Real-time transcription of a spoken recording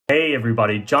Hey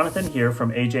everybody, Jonathan here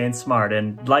from AJ&Smart,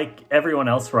 and like everyone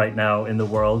else right now in the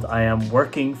world, I am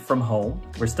working from home.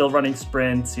 We're still running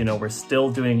sprints, we're still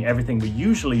doing everything we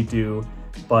usually do,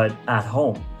 but at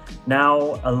home.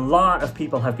 Now, a lot of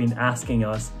people have been asking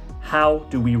us, how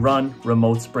do we run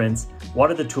remote sprints?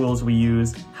 What are the tools we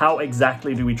use? How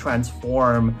exactly do we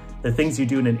transform the things you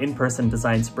do in an in-person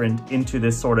design sprint into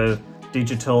this sort of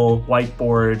digital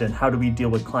whiteboard? And how do we deal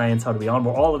with clients? How do we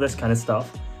onboard? All of this kind of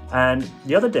stuff. And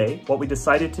the other day, what we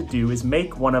decided to do is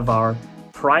make one of our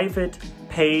private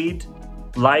paid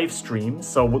live streams.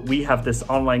 So we have this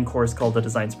online course called the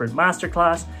Design Sprint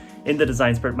Masterclass. In the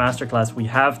Design Sprint Masterclass, we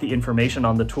have the information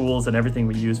on the tools and everything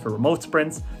we use for remote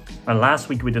sprints. And last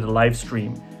week we did a live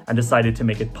stream and decided to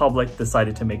make it public,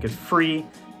 decided to make it free,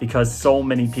 because so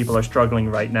many people are struggling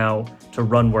right now to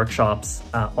run workshops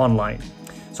online.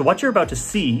 So what you're about to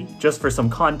see, just for some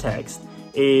context,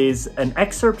 is an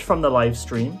excerpt from the live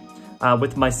stream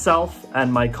with myself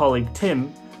and my colleague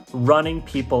Tim running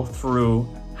people through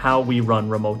how we run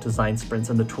remote design sprints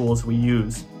and the tools we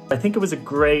use. I think it was a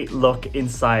great look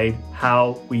inside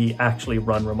how we actually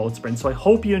run remote sprints. So I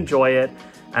hope you enjoy it,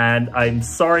 and I'm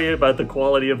sorry about the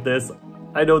quality of this.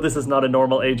 I know this is not a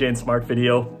normal AJ&Smart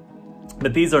video,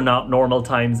 but these are not normal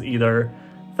times either.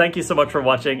 Thank you so much for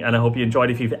watching, and I hope you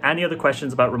enjoyed. If you have any other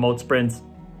questions about remote sprints,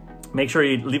 make sure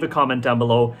you leave a comment down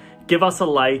below, give us a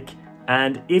like,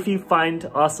 and if you find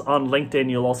us on LinkedIn,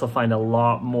 you'll also find a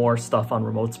lot more stuff on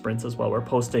remote sprints as well. We're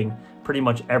posting pretty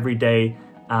much every day.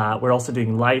 We're also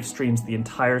doing live streams the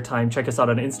entire time. Check us out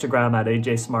on Instagram at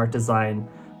AJ Design.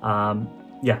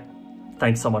 Yeah,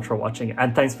 thanks so much for watching,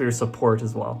 and thanks for your support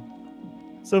as well.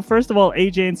 So first of all,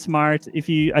 AJ&Smart,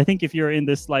 I think if you're in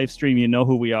this live stream, you know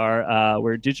who we are.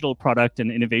 We're a digital product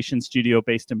and innovation studio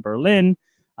based in Berlin.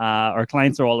 Our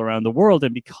clients are all around the world,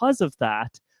 and because of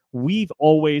that, we've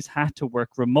always had to work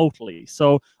remotely.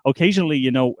 So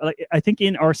occasionally, I think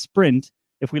in our sprint,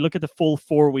 if we look at the full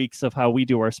 4 weeks of how we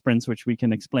do our sprints, which we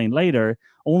can explain later,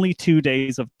 only 2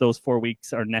 days of those 4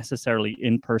 weeks are necessarily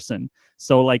in person.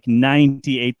 So like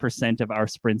 98% of our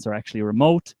sprints are actually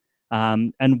remote.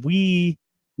 And we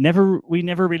never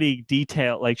really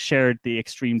shared the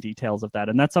extreme details of that.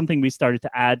 And that's something we started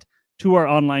to add to our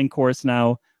online course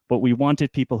now. But we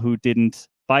wanted people who didn't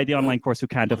buy the online course, who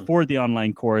can't afford the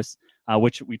online course,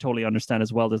 which we totally understand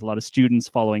as well. There's a lot of students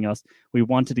following us. We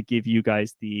wanted to give you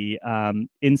guys the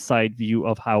inside view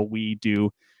of how we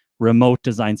do remote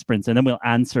design sprints, and then we'll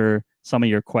answer some of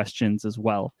your questions as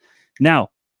well. Now,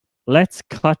 let's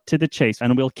cut to the chase,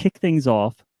 and we'll kick things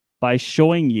off by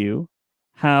showing you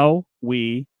how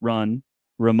we run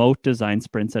remote design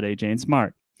sprints at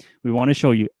AJ&Smart. We want to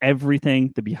show you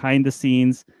everything, the behind the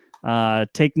scenes.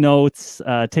 Take notes,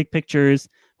 take pictures.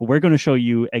 We're going to show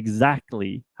you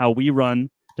exactly how we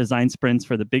run design sprints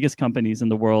for the biggest companies in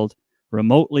the world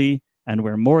remotely. And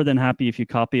we're more than happy if you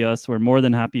copy us. We're more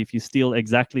than happy if you steal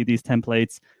exactly these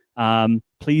templates.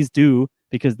 Please do,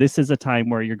 because this is a time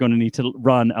where you're going to need to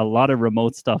run a lot of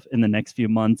remote stuff in the next few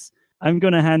months. I'm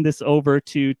going to hand this over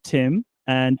to Tim.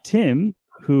 And Tim,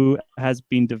 who has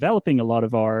been developing a lot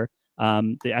of our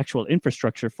the actual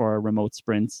infrastructure for our remote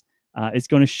sprints, is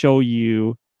going to show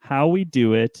you how we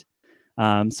do it.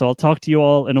 So I'll talk to you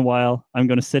all in a while. I'm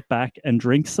going to sit back and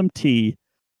drink some tea.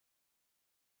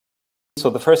 So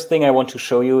the first thing I want to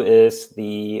show you is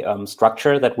the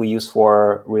structure that we use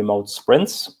for remote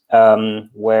sprints,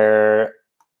 where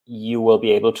you will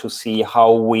be able to see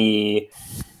how we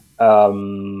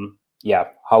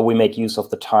make use of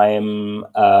the time,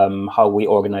 how we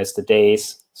organize the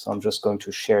days. So I'm just going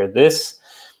to share this,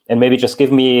 and maybe just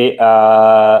give me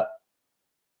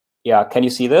can you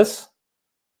see this?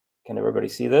 Can everybody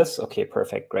see this? Okay,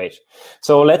 perfect, great.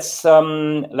 So let's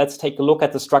take a look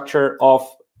at the structure of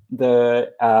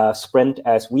the sprint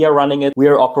as we are running it. We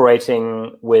are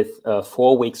operating with a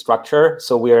 4-week structure,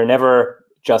 so we are never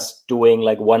just doing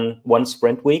like one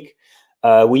sprint week.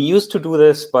 We used to do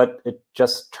this, but it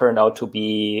just turned out to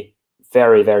be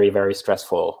very, very, very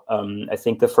stressful. I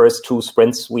think the first 2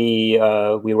 sprints we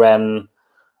ran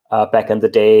back in the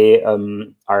day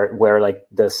were like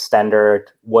the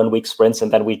standard 1-week sprints,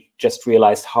 and then we just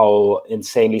realized how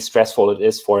insanely stressful it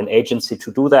is for an agency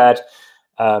to do that.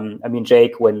 I mean,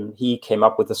 Jake, when he came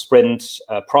up with the sprint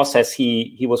process,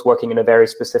 he was working in a very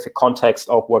specific context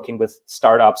of working with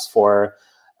startups for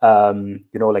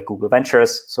like Google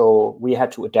Ventures. So we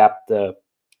had to adapt the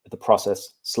process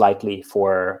slightly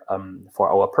for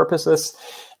our purposes,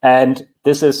 and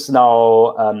this is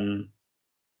now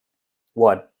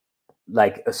what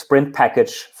like a sprint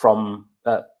package from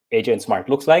AJ&Smart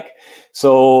looks like.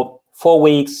 So 4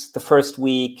 weeks, the first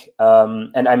week,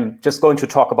 and I'm just going to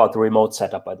talk about the remote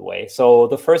setup, by the way. So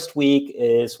the first week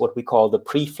is what we call the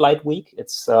pre-flight week.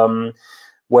 It's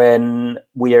when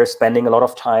we are spending a lot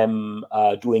of time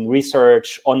doing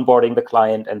research, onboarding the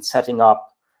client, and setting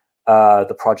up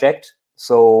the project.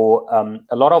 So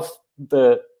a lot of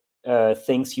the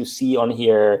things you see on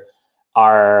here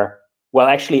are, well,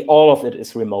 actually all of it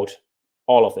is remote,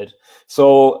 all of it.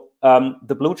 So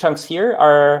the blue chunks here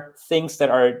are things that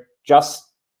are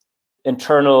just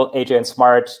internal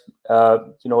AJ&Smart,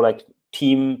 like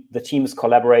the team is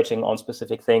collaborating on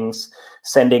specific things,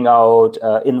 sending out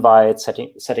invites,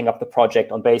 setting up the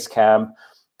project on Basecamp.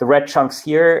 The red chunks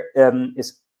here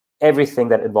is everything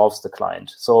that involves the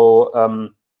client. So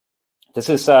this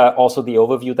is also the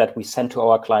overview that we send to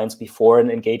our clients before an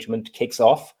engagement kicks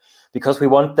off, because we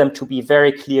want them to be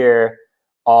very clear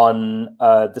on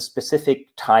the specific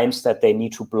times that they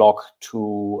need to block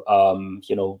to,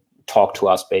 talk to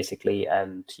us basically,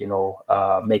 and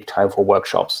make time for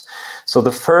workshops. So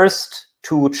the first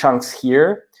 2 chunks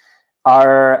here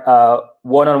are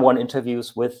one-on-one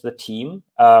interviews with the team.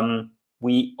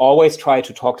 We always try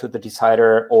to talk to the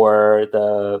decider or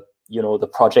the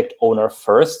project owner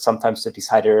first. Sometimes the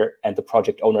decider and the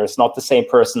project owner is not the same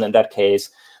person. In that case,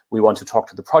 we want to talk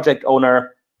to the project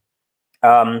owner.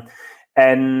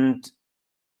 And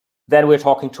then we're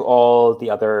talking to all the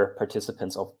other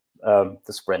participants of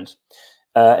the sprint.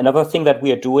 Another thing that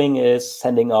we are doing is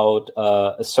sending out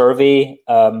a survey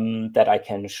that I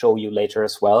can show you later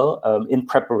as well in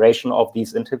preparation of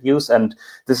these interviews. And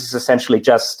this is essentially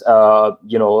just,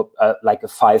 like a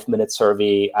 5-minute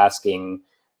survey asking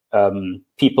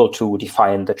people to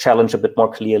define the challenge a bit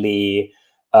more clearly,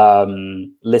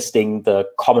 listing the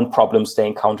common problems they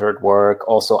encounter at work,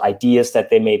 also ideas that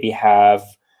they maybe have,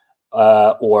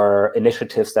 or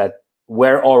initiatives that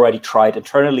were already tried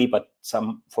internally, but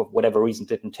some, for whatever reason,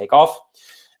 didn't take off.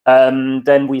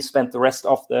 Then we spent the rest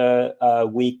of the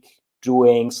week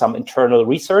doing some internal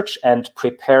research and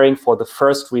preparing for the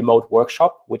first remote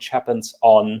workshop, which happens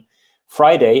on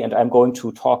Friday, and I'm going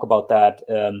to talk about that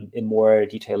in more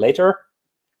detail later.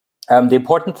 The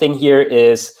important thing here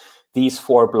is these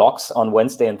 4 blocks on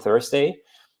Wednesday and Thursday.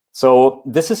 So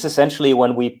this is essentially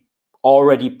when we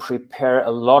already prepare a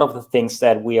lot of the things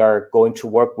that we are going to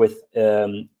work with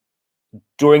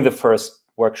during the first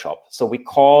workshop. So we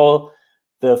call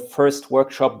the first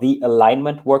workshop the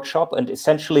alignment workshop, and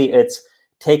essentially it's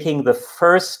taking the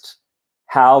first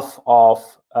half of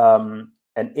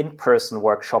an in-person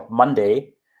workshop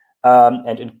Monday,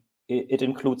 and it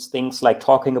includes things like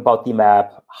talking about the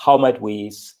map, how might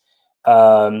we's,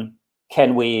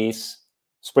 can we's,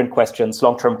 sprint questions,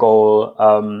 long-term goal,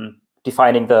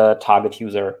 defining the target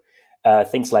user,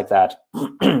 things like that.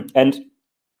 And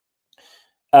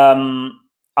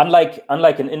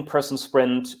unlike an in-person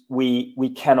sprint, we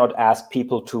cannot ask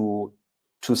people to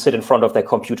sit in front of their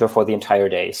computer for the entire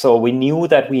day. So we knew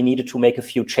that we needed to make a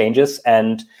few changes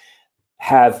and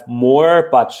have more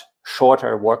but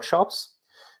shorter workshops.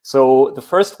 So the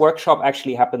first workshop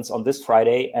actually happens on this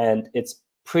Friday, and it's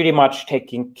pretty much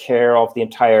taking care of the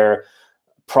entire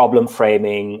problem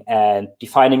framing and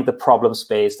defining the problem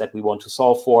space that we want to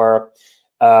solve for.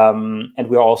 And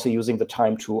we're also using the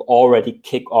time to already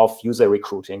kick off user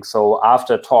recruiting. So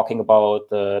after talking about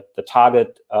the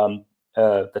target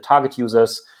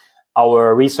users,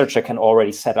 our researcher can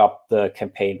already set up the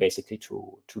campaign basically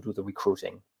to do the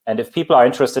recruiting. And if people are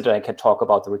interested, I can talk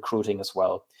about the recruiting as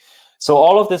well. So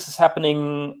all of this is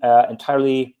happening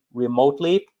entirely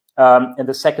remotely. In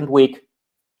the second week,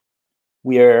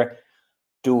 we're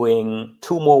doing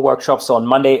 2 more workshops. So on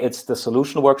Monday, it's the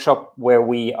solution workshop, where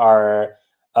we are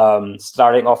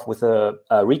starting off with a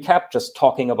recap, just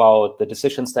talking about the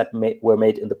decisions that were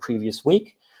made in the previous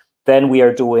week. Then we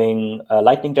are doing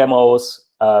lightning demos,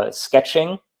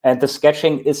 sketching, and the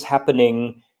sketching is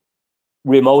happening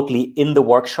remotely in the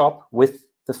workshop with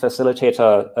the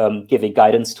facilitator giving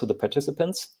guidance to the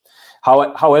participants.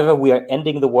 However, we are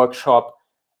ending the workshop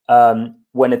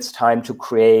when it's time to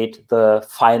create the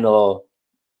final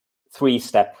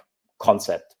 3-step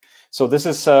concept. So this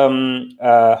is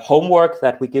homework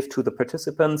that we give to the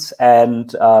participants,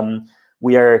 and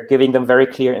we are giving them very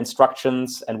clear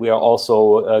instructions, and we are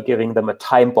also giving them a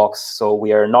time box. So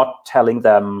we are not telling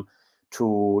them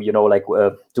to,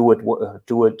 do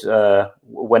it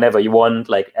whenever you want,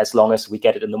 like as long as we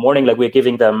get it in the morning. Like, we're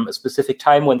giving them a specific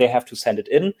time when they have to send it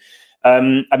in.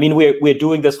 I mean, we're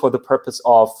doing this for the purpose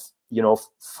of,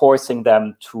 forcing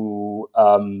them to,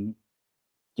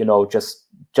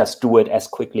 just do it as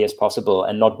quickly as possible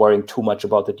and not worrying too much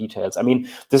about the details. I mean,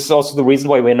 this is also the reason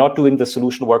why we're not doing the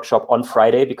solution workshop on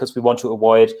Friday, because we want to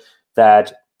avoid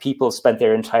that people spend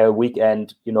their entire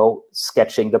weekend,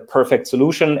 sketching the perfect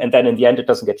solution, and then in the end it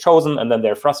doesn't get chosen, and then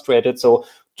they're frustrated. So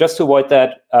just to avoid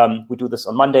that, we do this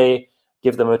on Monday,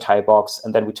 give them a tie box,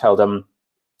 and then we tell them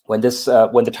when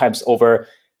the time's over,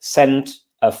 send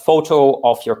a photo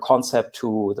of your concept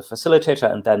to the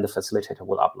facilitator, and then the facilitator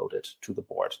will upload it to the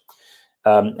board.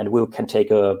 And we can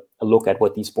take a look at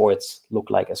what these boards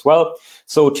look like as well.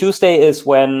 So Tuesday is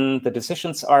when the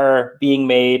decisions are being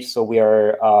made. So we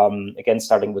are, again,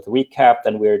 starting with a recap.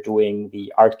 Then we're doing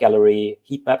the art gallery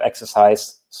heat map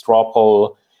exercise, straw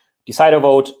poll, decider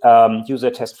vote, user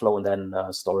test flow, and then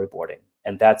storyboarding.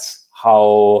 And that's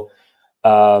how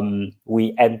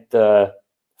we end the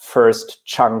first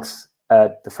chunk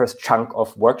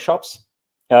of workshops.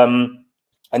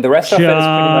 And the rest of it is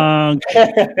pretty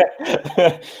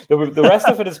much the rest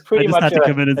of it is pretty much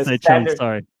a standard.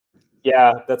 Sorry.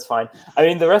 Yeah, that's fine. I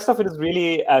mean, the rest of it is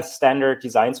really a standard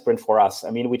design sprint for us.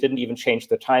 I mean, we didn't even change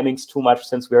the timings too much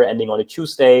since we're ending on a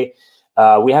Tuesday.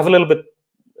 We have a little bit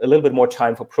more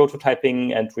time for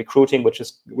prototyping and recruiting, which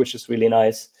is really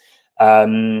nice.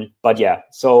 But yeah,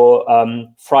 so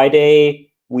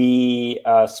Friday we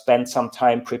spent some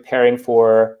time preparing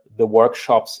for the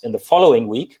workshops in the following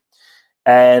week.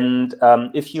 And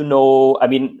if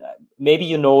maybe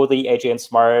you know the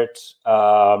AJ&Smart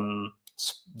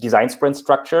design sprint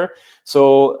structure.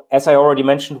 So as I already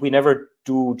mentioned, we never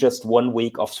do just 1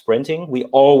 week of sprinting. We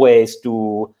always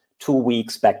do 2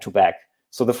 weeks back to back.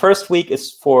 So the first week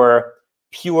is for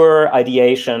pure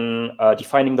ideation,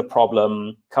 defining the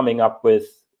problem, coming up with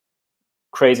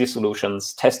crazy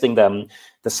solutions, testing them.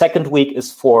 The second week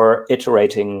is for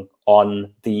iterating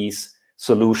on these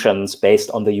solutions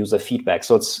based on the user feedback.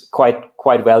 So it's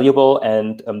quite valuable.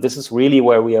 And this is really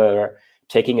where we are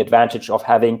taking advantage of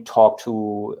having talked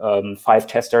to 5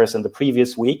 testers in the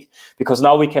previous week, because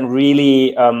now we can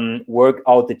really work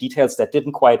out the details that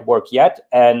didn't quite work yet,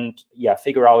 and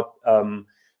figure out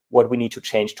what we need to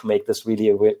change to make this really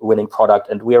a winning product.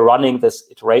 And we are running this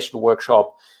iteration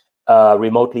workshop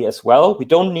remotely as well. We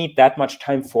don't need that much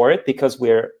time for it because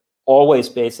we're always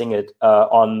basing it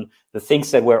on the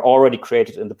things that were already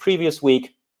created in the previous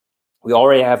week. We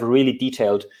already have a really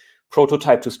detailed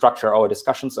prototype to structure our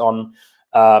discussions on.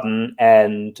 In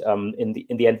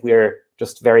the end, we're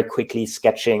just very quickly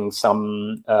sketching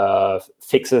some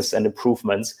fixes and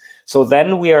improvements. So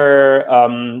then we are,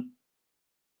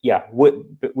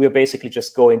 we're basically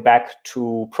just going back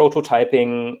to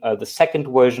prototyping the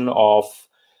second version of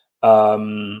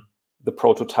the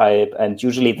prototype. And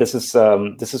usually this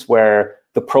is where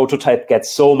the prototype gets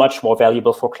so much more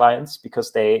valuable for clients,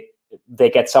 because they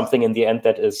get something in the end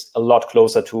that is a lot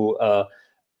closer to a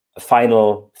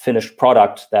final finished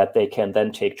product that they can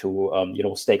then take to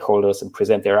stakeholders and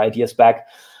present their ideas back.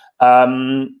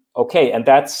 Okay, and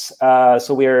that's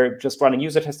so we're just running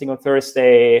user testing on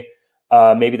Thursday.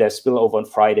 Maybe there's spillover on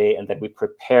Friday, and then we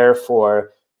prepare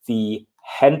for the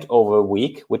handover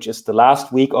week, which is the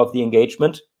last week of the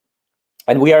engagement.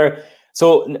 And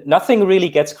nothing really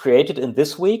gets created in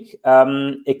this week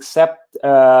except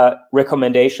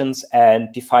recommendations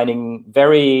and defining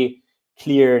very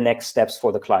clear next steps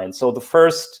for the client. So the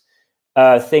first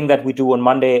thing that we do on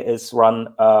Monday is run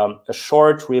a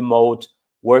short remote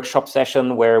workshop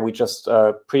session where we just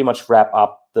pretty much wrap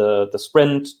up the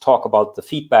sprint, talk about the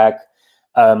feedback,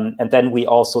 and then we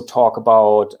also talk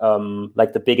about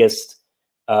like the biggest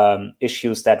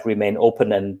issues that remain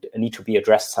open and need to be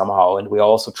addressed somehow. And we're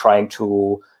also trying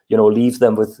to leave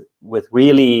them with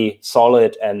really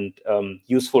solid and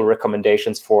useful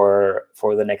recommendations for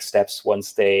the next steps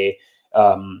once they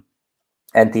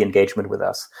end the engagement with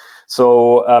us.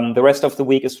 So the rest of the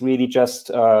week is really just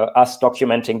us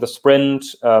documenting the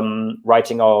sprint,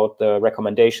 writing out the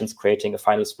recommendations, creating a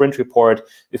final sprint report.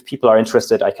 If people are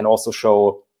interested, I can also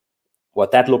show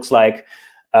what that looks like.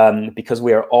 Because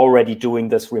we are already doing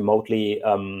this remotely,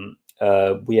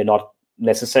 we are not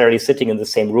necessarily sitting in the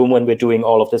same room when we're doing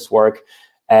all of this work.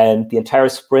 And the entire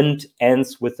sprint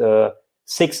ends with a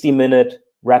 60-minute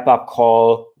wrap-up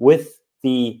call with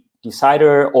the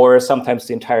decider, or sometimes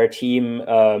the entire team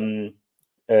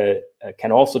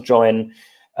can also join,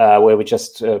 where we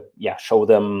just show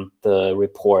them the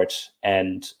report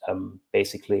and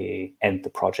basically end the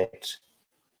project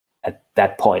at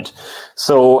that point.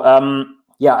 So I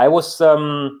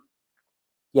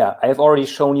have already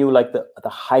shown you like the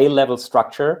high level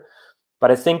structure,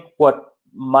 but I think what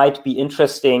might be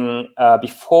interesting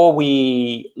before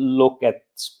we look at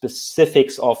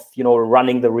specifics of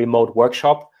running the remote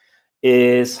workshop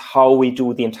is how we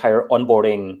do the entire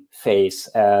onboarding phase.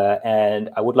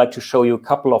 And I would like to show you a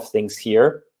couple of things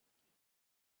here.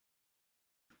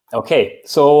 Okay,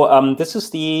 so this is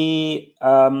the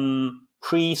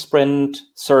pre-sprint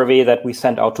survey that we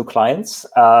send out to clients.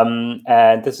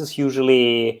 And this is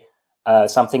usually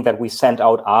something that we send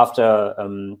out after,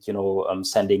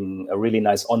 sending a really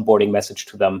nice onboarding message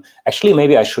to them. Actually,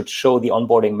 maybe I should show the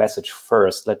onboarding message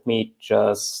first. Let me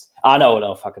just...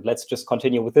 no, fuck it. Let's just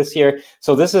continue with this here.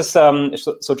 So this is,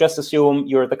 so just assume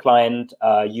you're the client.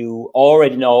 You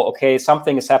already know, okay,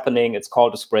 something is happening. It's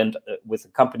called a sprint with a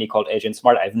company called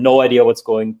AJ&Smart. I have no idea what's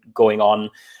going on,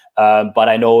 but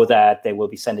I know that they will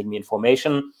be sending me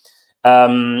information.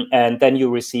 And then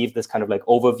you receive this kind of like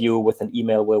overview with an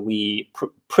email where we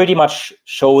pretty much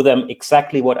show them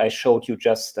exactly what I showed you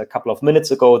just a couple of minutes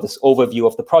ago, this overview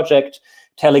of the project,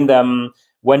 telling them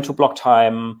when to block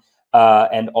time,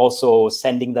 and also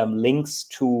sending them links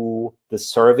to the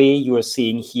survey you are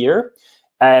seeing here,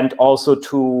 and also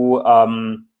to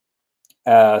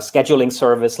scheduling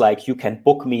service like You Can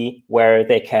Book Me, where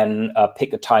they can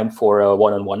pick a time for a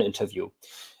one-on-one interview.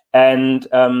 And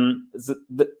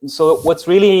so what's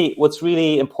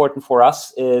really important for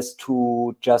us is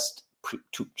to just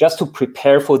to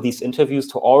prepare for these interviews,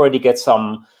 to already get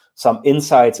some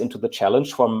insights into the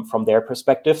challenge from their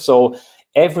perspective. So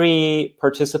every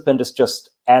participant is just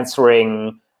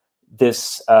answering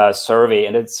this survey,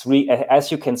 and it's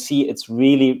as you can see, it's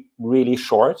really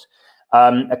short.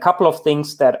 A couple of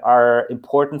things that are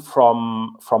important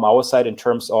from our side in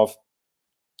terms of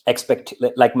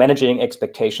managing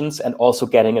expectations, and also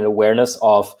getting an awareness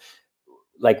of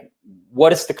like,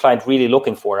 what is the client really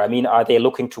looking for? I mean, are they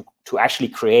looking to actually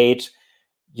create,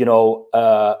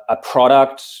 a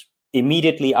product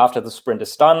immediately after the sprint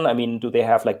is done? I mean, do they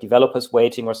have like developers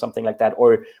waiting or something like that?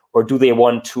 Or do they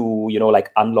want to,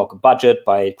 unlock a budget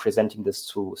by presenting this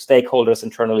to stakeholders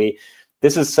internally?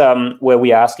 This is where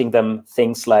we're asking them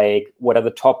things like, what are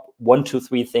the top 1, 2,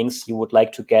 3 things you would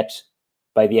like to get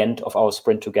by the end of our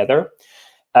sprint together?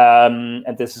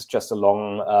 And this is just a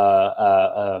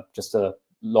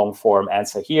long form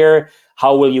answer here.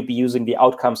 How will you be using the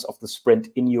outcomes of the sprint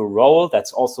in your role?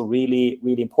 That's also really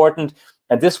important.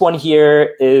 And this one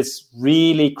here is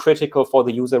really critical for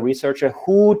the user researcher.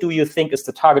 Who do you think is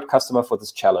the target customer for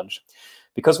this challenge?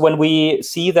 Because when we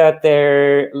see that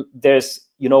there's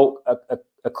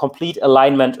a complete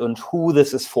alignment on who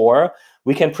this is for,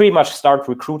 we can pretty much start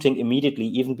recruiting immediately,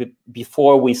 even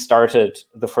before we started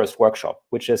the first workshop,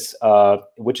 which is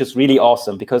really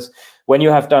awesome. Because when you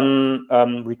have done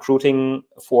recruiting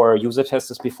for user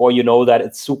testers before, you know that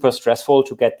it's super stressful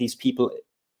to get these people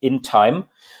in time.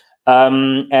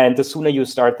 And the sooner you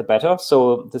start, the better.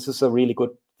 So this is a really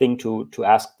good thing to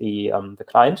ask the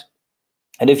client.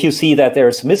 And if you see that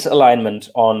there's misalignment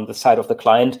on the side of the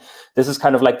client, this is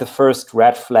kind of like the first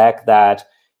red flag that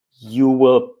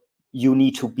you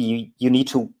need to be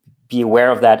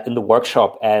aware of that in the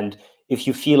workshop. And if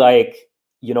you feel like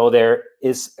there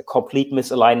is a complete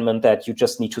misalignment, that you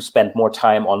just need to spend more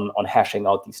time on hashing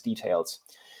out these details.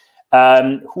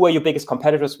 Who are your biggest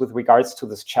competitors with regards to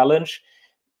this challenge?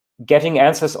 Getting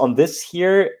answers on this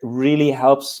here really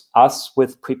helps us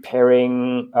with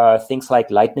preparing things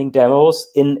like lightning demos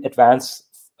in advance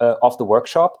of the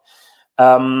workshop.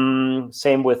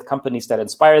 Same with companies that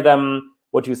inspire them.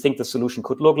 What do you think the solution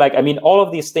could look like? I mean, all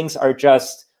of these things are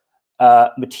just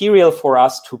material for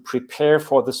us to prepare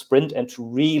for the sprint and to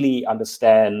really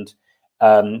understand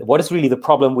what is really the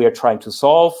problem we are trying to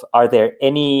solve. Are there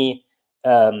any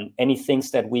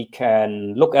things that we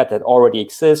can look at that already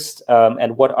exist,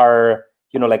 and what are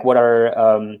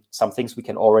some things we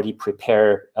can already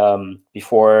prepare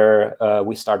before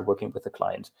we start working with the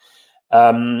client.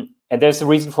 And there's a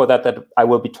reason for that I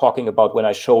will be talking about when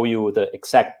I show you the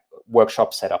exact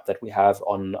workshop setup that we have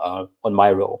on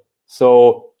Miro.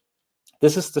 So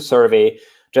this is the survey.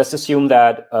 Just assume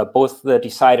that both the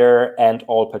decider and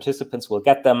all participants will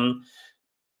get them.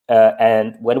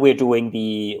 And when we're doing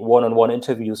the one-on-one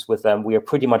interviews with them, we are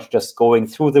pretty much just going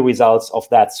through the results of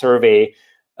that survey.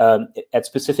 At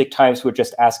specific times, we're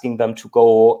just asking them to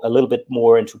go a little bit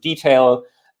more into detail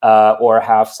or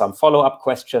have some follow-up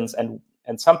questions. And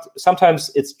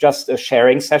sometimes it's just a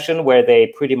sharing session where they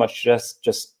pretty much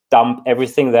just dump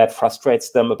everything that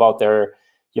frustrates them about their,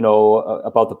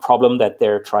 about the problem that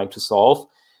they're trying to solve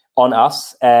on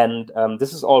us. And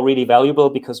this is all really valuable,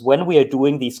 because when we are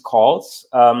doing these calls,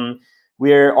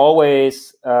 we're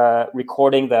always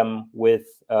recording them with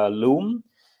Loom.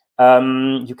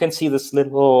 You can see this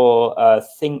little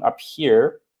thing up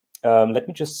here. Let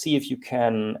me just see if you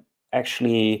can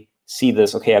actually see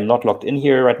this. Okay, I'm not logged in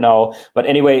here right now. But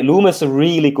anyway, Loom is a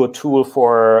really good tool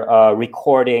for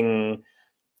recording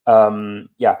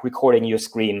recording your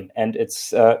screen. And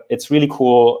it's really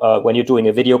cool when you're doing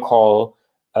a video call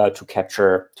to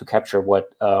capture what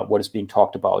is being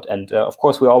talked about. And of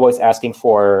course, we're always asking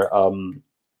for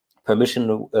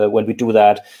permission when we do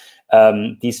that.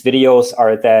 These videos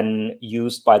are then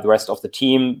used by the rest of the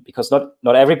team, because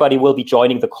not everybody will be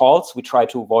joining the calls. We try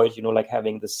to avoid, like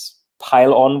having this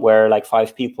pile on where like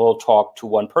 5 people talk to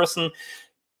one person.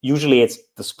 Usually it's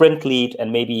the sprint lead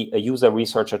and maybe a user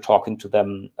researcher talking to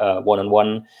them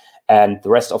one-on-one, and the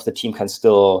rest of the team can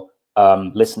still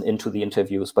listen into the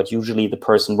interviews. But usually the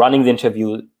person running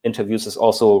the interviews is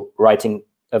also writing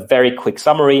a very quick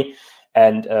summary.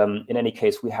 And in any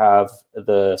case, we have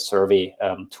the survey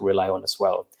to rely on as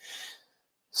well.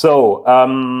 So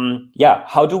yeah,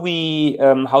 how do we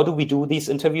do these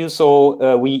interviews?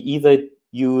 So we either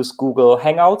use Google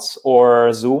Hangouts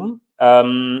or Zoom.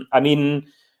 I mean,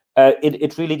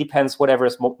 it really depends, whatever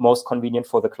is most convenient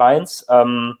for the clients.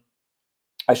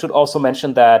 I should also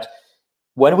mention that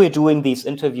when we're doing these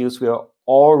interviews, we are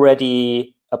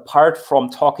already, apart from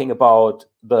talking about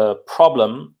the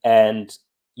problem and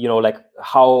like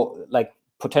how, like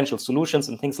potential solutions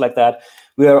and things like that,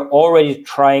 we are already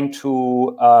trying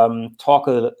to talk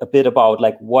a bit about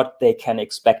like what they can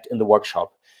expect in the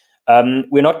workshop.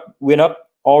 We're not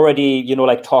already,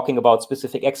 like talking about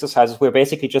specific exercises. We're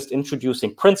basically just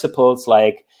introducing principles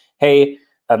like, hey,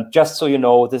 just so you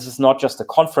know, this is not just a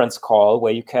conference call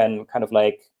where you can kind of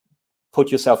like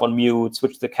put yourself on mute,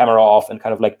 switch the camera off, and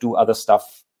kind of like do other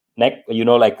stuff, that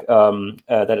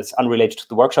is unrelated to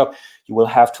the workshop. You will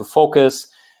have to focus.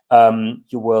 You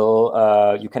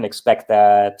can expect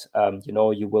that,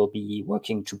 you will be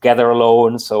working together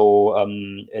alone. So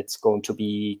it's going to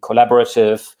be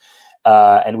collaborative.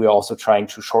 And we're also trying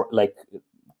to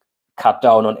cut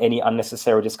down on any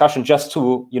unnecessary discussion, just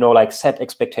to, set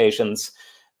expectations,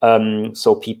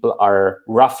 so people are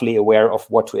roughly aware of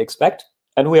what to expect.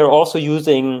 And we are also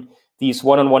using these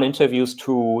one-on-one interviews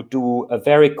to do a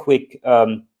very quick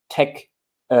tech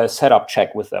setup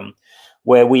check with them,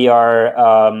 where we are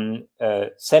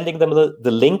sending them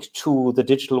the link to the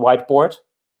digital whiteboard.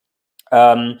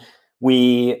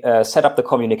 We set up the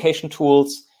communication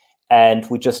tools, and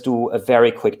we just do a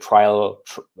very quick trial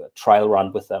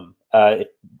run with them.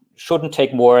 It shouldn't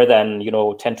take more than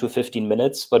 10 to 15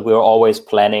 minutes, but we're always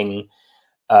planning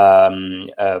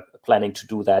to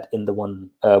do that in the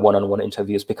one-on-one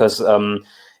interviews, because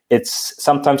it's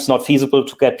sometimes not feasible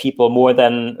to get people more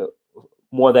than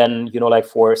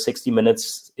for 60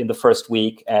 minutes in the first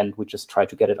week, and we just try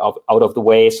to get it out of the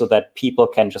way so that people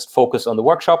can just focus on the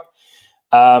workshop.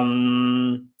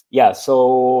 Yeah,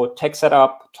 so tech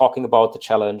setup, talking about the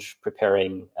challenge,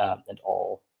 preparing, and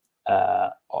all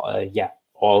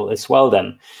is well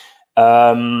then.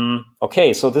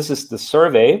 Okay, so this is the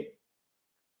survey.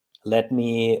 Let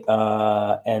me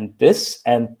end this,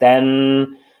 and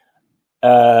then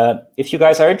if you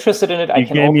guys are interested in it, I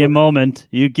can. You gave me a moment.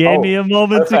 You gave me a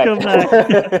moment perfect. to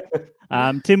come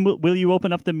back. Tim, will you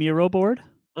open up the Miro board?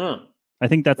 I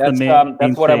think that's the main.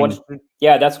 That's what thing. I wanted to.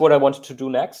 Yeah, that's what I wanted to do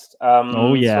next.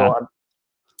 Oh yeah.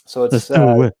 So it's, let's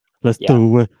do it. Let's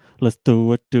do it. Let's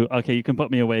do it. Okay, you can put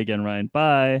me away again, Ryan.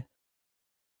 Bye.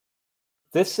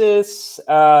 This is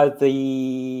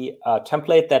the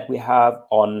template that we have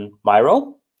on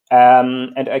Miro,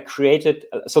 and I created.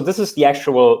 So this is the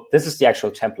actual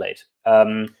template.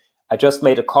 I just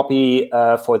made a copy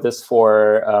for this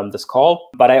call,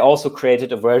 but I also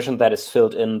created a version that is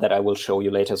filled in that I will show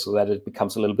you later, so that it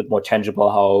becomes a little bit more tangible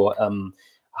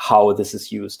how this is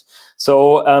used.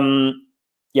 So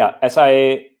yeah, as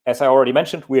I already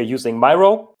mentioned, we are using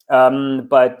Miro,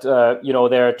 but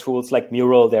there are tools like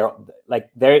Miro.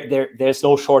 There's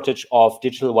no shortage of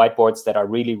digital whiteboards that are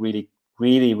really, really,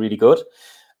 really, really good,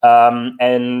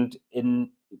 and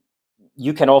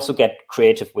you can also get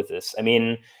creative with this. I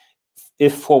mean,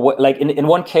 if in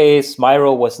one case,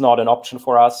 Miro was not an option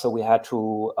for us, so we had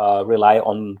to rely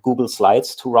on Google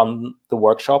Slides to run the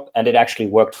workshop, and it actually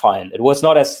worked fine. It was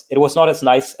not as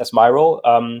nice as Miro,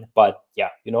 but yeah,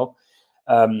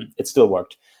 it still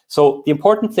worked. So the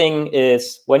important thing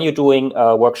is, when you're doing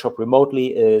a workshop remotely,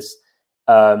 is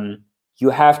you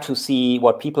have to see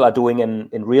what people are doing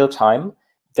in real time.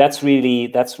 That's really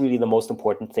the most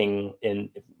important thing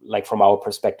from our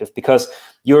perspective, because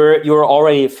you're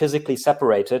already physically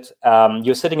separated.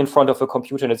 You're sitting in front of a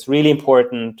computer, and it's really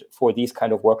important for these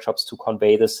kind of workshops to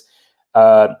convey this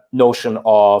notion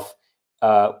of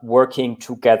working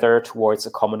together towards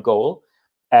a common goal.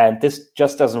 And this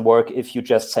just doesn't work if you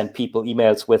just send people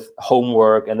emails with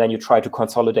homework and then you try to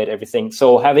consolidate everything.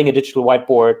 So having a digital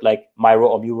whiteboard like Miro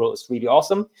or Miro is really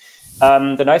awesome.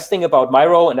 The nice thing about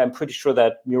Miro, and I'm pretty sure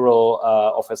that Miro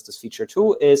offers this feature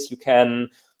too, is you can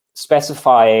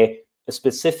specify a a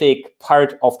specific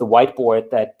part of the whiteboard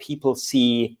that people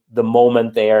see the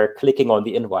moment they're clicking on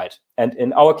the invite. And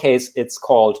in our case, it's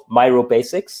called Miro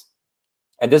Basics.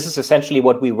 And this is essentially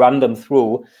what we run them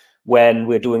through when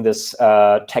we're doing this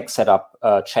tech setup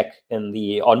check in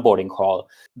the onboarding call.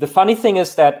 The funny thing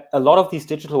is that a lot of these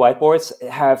digital whiteboards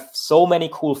have so many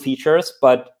cool features,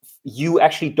 but you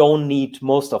actually don't need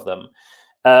most of them.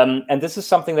 And this is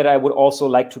something that I would also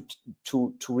like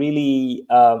to really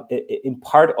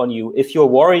impart on you. If you're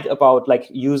worried about like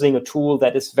using a tool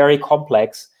that is very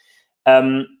complex,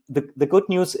 the good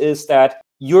news is that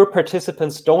your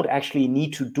participants don't actually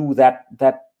need to do that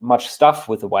much stuff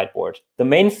with the whiteboard. The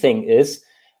main thing is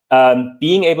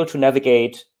being able to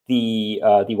navigate the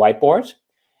whiteboard,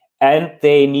 and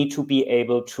they need to be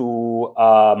able to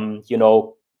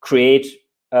create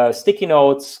sticky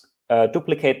notes,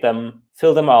 duplicate them,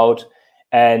 fill them out,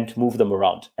 and move them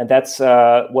around. And that's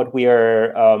what we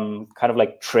are kind of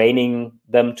like training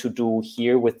them to do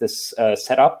here with this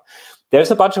setup. There's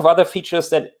a bunch of other features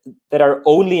that are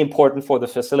only important for the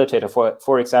facilitator,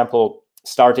 for example,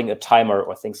 starting a timer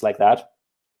or things like that.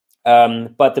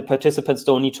 But the participants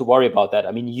don't need to worry about that.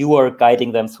 I mean, you are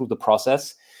guiding them through the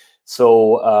process.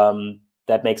 So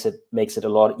that makes it a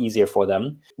lot easier for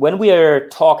them. When we are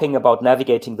talking about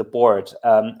navigating the board,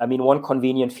 I mean, one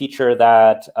convenient feature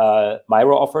that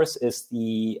Miro offers is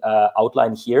the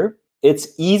outline here. It's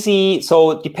easy.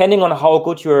 So depending on how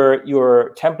good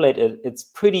your template is, it's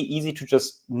pretty easy to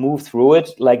just move through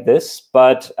it like this.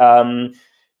 But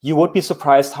you would be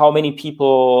surprised how many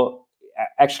people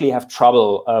actually have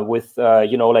trouble with,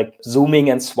 like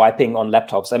zooming and swiping on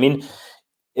laptops. I mean,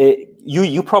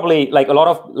 you probably,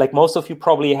 like most of you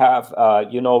probably have,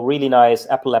 really nice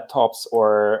Apple laptops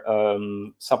or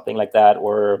something like that,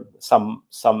 or some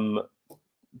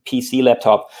PC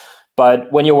laptop.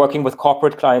 But when you're working with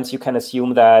corporate clients, you can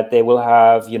assume that they will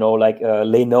have, like a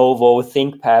Lenovo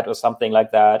ThinkPad or something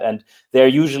like that. And they're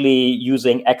usually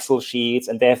using Excel sheets,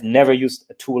 and they have never used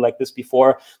a tool like this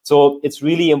before. So it's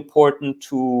really important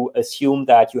to assume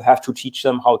that you have to teach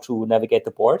them how to navigate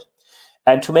the board.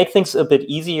 And to make things a bit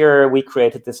easier, we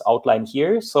created this outline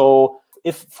here. So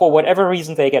if for whatever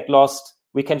reason they get lost,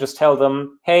 we can just tell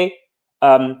them, hey,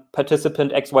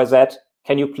 participant XYZ,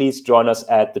 can you please join us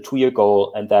at the 2-year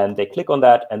goal? And then they click on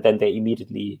that, and then they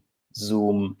immediately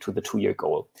zoom to the 2-year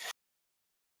goal.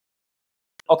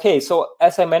 Okay, so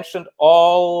as I mentioned,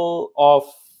 all of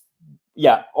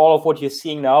what you're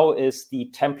seeing now is the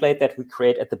template that we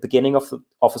create at the beginning of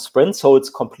a sprint. So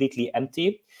it's completely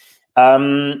empty.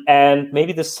 And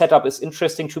maybe this setup is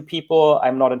interesting to people.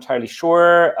 I'm not entirely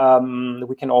sure.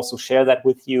 We can also share that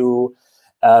with you.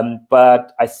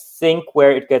 But I think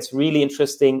where it gets really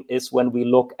interesting is when we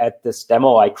look at this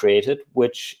demo I created,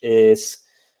 which is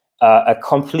a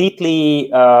completely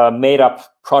made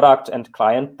up product and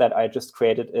client that I just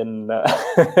created in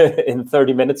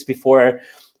 30 minutes before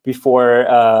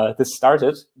this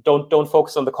started. Don't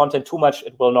focus on the content too much.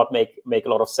 It will not make a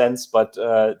lot of sense, but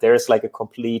there's like a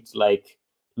complete like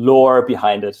lore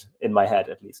behind it in my head,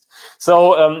 at least.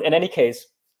 So in any case,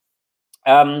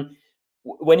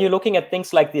 when you're looking at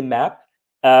things like the map,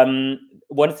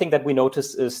 one thing that we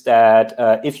notice is that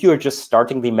if you're just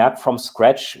starting the map from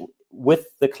scratch with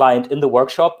the client in the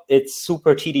workshop, it's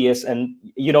super tedious. And,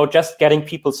 just getting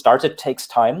people started takes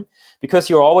time, because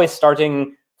you're always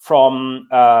starting from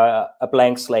a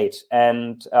blank slate.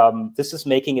 And this is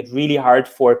making it really hard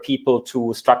for people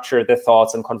to structure their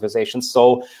thoughts and conversations.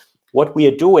 So what we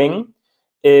are doing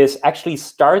is actually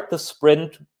start the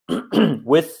sprint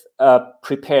with a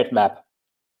prepared map.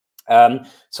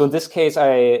 So in this case,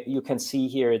 you can see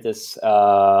here this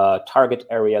target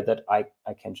area that I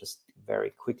can just very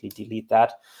quickly delete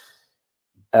that.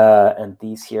 And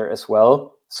these here as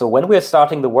well. So when we're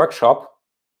starting the workshop,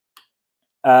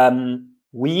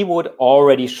 we would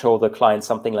already show the client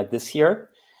something like this here.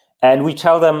 And we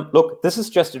tell them, look, this is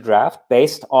just a draft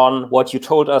based on what you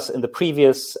told us in the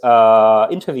previous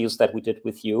interviews that we did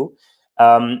with you.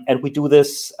 And we do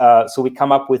this, so we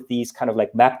come up with these kind of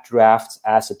like map drafts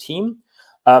as a team.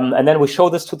 And then we show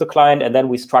this to the client, and then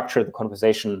we structure the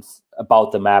conversations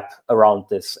about the map around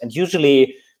this. And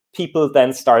usually people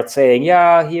then start saying,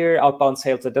 yeah, here, outbound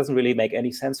sales, it doesn't really make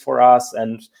any sense for us.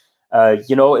 And,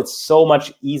 it's so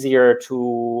much easier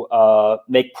to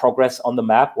make progress on the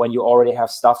map when you already have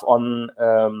stuff on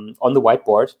the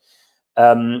whiteboard.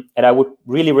 And I would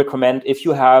really recommend, if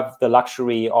you have the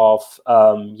luxury of,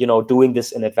 doing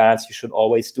this in advance, you should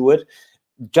always do it.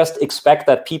 Just expect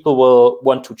that people will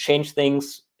want to change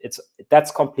things.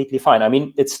 That's completely fine. I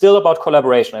mean, it's still about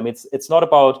collaboration. I mean, it's not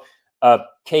about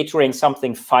catering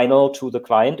something final to the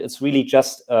client. It's really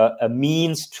just a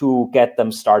means to get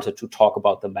them started to talk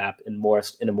about the map in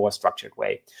a more structured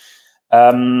way.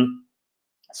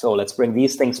 So let's bring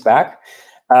these things back.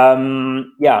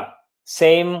 Yeah,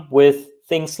 same with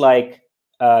things like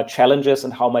challenges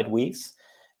and how might we's.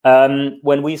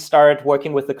 When we start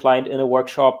working with the client in a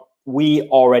workshop, we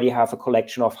already have a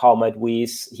collection of how might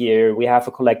we's here. We have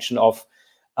a collection of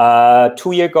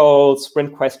 2-year goals,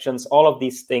 sprint questions. All of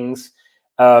these things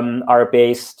are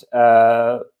based,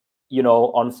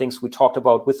 on things we talked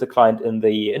about with the client in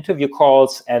the interview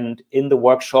calls. And in the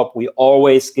workshop, we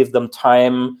always give them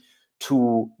time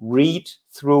to read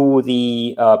through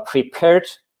the prepared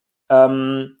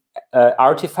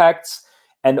artifacts,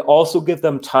 and also give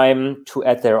them time to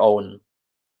add their own.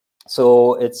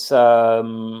 So it's a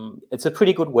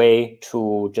pretty good way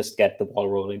to just get the ball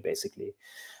rolling, basically.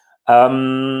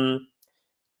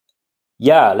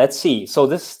 Yeah, let's see. So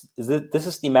this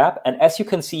is the map, and as you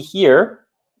can see here,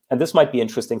 and this might be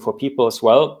interesting for people as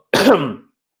well.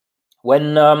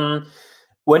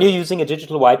 When you're using a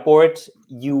digital whiteboard,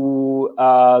 you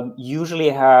usually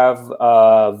have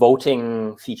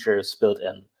voting features built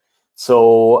in.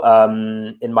 So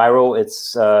in Miro,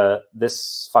 it's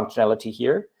this functionality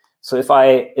here. So if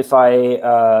I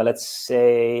let's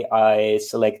say I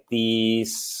select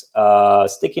these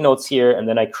sticky notes here, and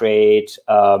then I create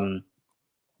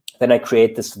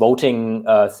this voting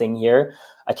thing here,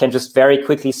 I can just very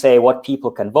quickly say what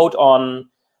people can vote on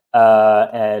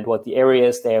and what the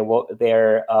areas they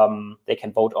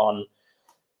can vote on.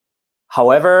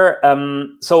 However,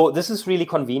 so this is really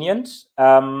convenient,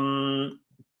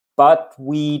 but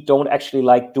we don't actually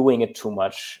like doing it too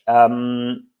much.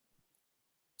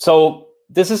 So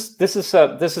this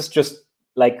is just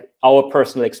like our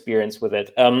personal experience with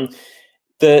it.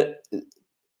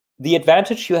 The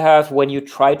advantage you have when you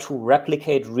try to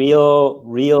replicate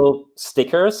real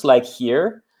stickers like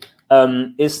here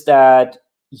is that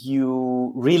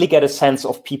you really get a sense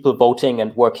of people voting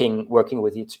and working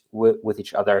with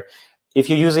each other. If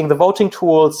you're using the voting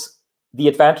tools, the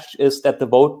advantage is that the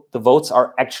votes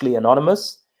are actually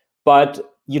anonymous,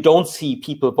 but you don't see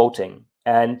people voting,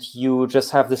 and you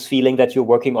just have this feeling that you're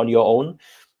working on your own.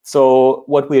 So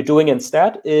what we're doing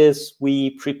instead is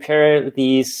we prepare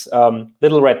these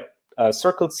little red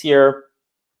circles here.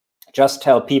 Just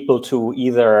tell people to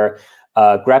either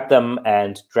grab them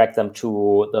and drag them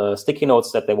to the sticky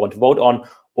notes that they want to vote on,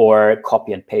 or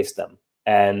copy and paste them.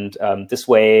 And this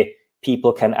way,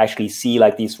 people can actually see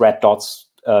like these red dots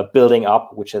building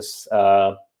up, which is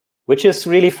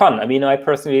really fun. I mean, I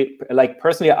personally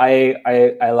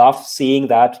I love seeing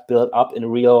that build up in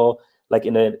real, like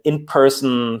in an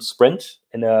in-person sprint,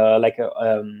 in a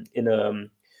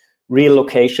real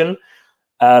location,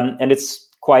 and it's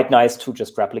quite nice to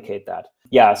just replicate that.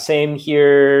 Yeah, same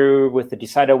here with the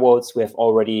decider votes. We have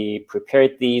already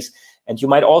prepared these, and you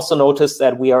might also notice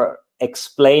that we are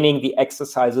explaining the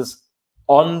exercises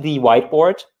on the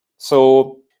whiteboard.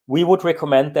 So we would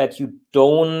recommend that you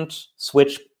don't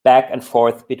switch back and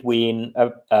forth between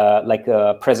like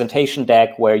a presentation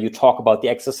deck where you talk about the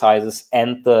exercises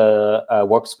and the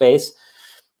workspace,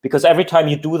 because every time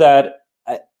you do that,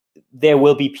 there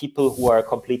will be people who are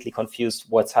completely confused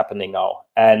what's happening now.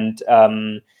 And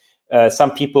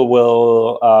some people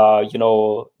will,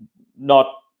 not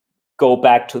go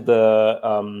back to the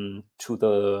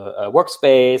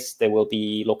workspace. They will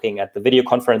be looking at the video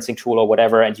conferencing tool or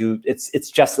whatever, and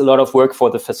it's just a lot of work for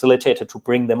the facilitator to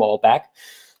bring them all back.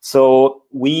 So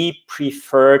we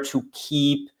prefer to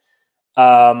keep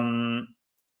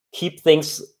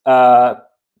things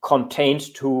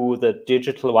contained to the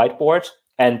digital whiteboard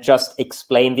and just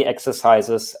explain the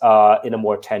exercises in a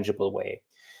more tangible way.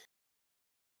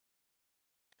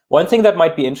 One thing that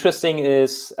might be interesting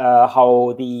is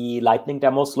how the lightning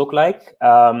demos look like.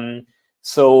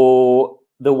 So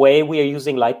the way we are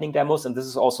using lightning demos, and this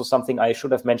is also something I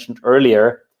should have mentioned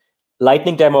earlier,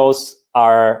 lightning demos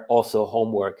are also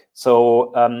homework.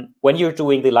 So when you're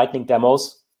doing the lightning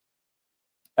demos,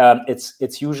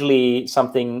 it's usually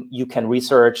something you can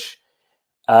research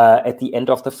at the end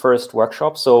of the first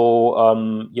workshop. So,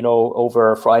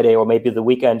 over Friday or maybe the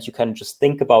weekend, you can just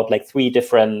think about like 3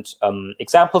 different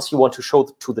examples you want to show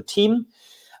to the team.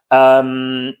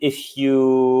 If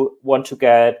you want to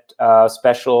get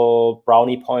special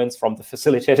brownie points from the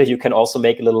facilitator, you can also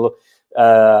make a little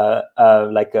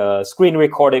like a screen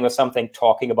recording or something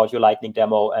talking about your lightning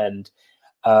demo, and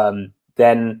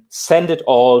then send it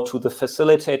all to the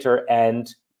facilitator,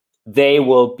 and they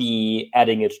will be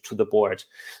adding it to the board.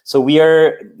 So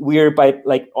we're by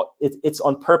like, it's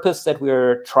on purpose that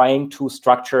we're trying to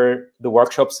structure the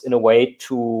workshops in a way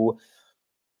to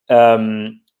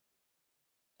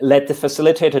let the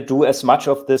facilitator do as much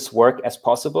of this work as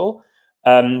possible,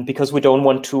 because we don't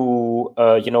want to,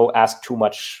 ask too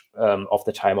much of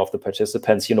the time of the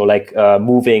participants, like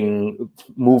moving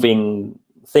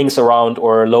things around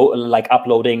or like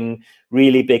uploading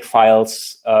really big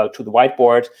files to the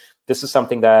whiteboard. This is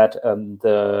something that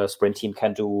the sprint team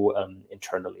can do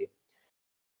internally.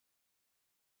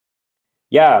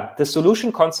 Yeah, the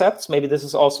solution concepts, maybe this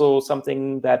is also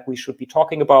something that we should be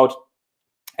talking about.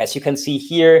 As you can see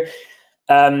here,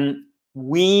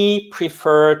 we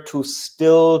prefer to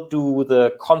still do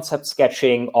the concept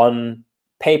sketching on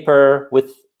paper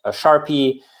with a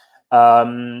Sharpie,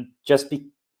 just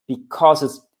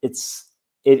because it's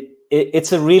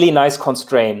a really nice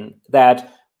constraint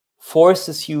that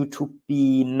forces you to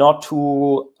be not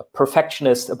too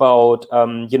perfectionist about,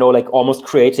 like almost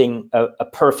creating a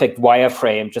perfect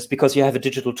wireframe just because you have a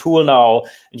digital tool now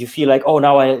and you feel like, oh,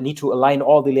 now I need to align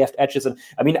all the left edges. And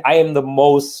I mean, I am the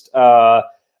most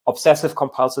obsessive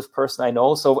compulsive person I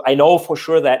know. So I know for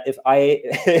sure that if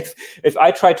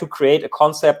I try to create a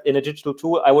concept in a digital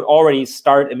tool, I would already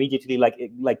start immediately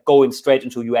like going straight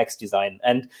into UX design.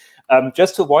 And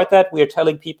just to avoid that, we are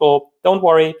telling people, don't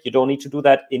worry, you don't need to do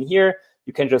that in here.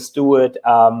 You can just do it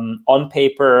on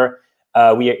paper.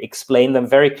 We explain them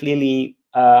very clearly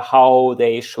how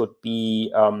they should be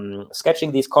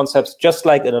sketching these concepts, just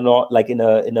like in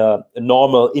a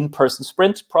normal in-person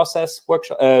sprint process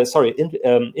workshop.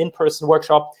 In-person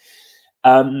workshop.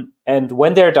 And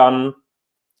when they're done,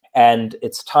 and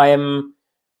it's time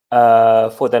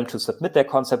for them to submit their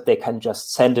concept, they can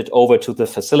just send it over to the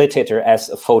facilitator as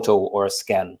a photo or a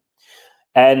scan.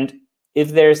 And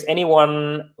if there's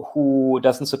anyone who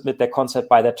doesn't submit their concept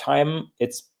by that time,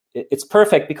 it's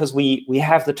perfect because we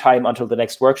have the time until the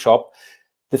next workshop.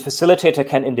 The facilitator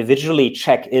can individually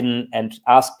check in and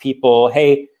ask people,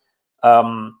 hey,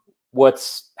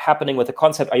 what's happening with the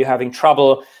concept? Are you having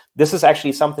trouble? This is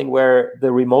actually something where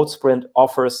the remote sprint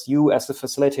offers you as the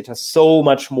facilitator so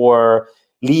much more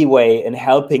leeway in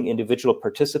helping individual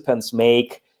participants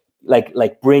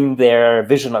bring their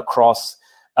vision across,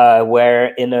 where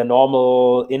in a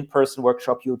normal in-person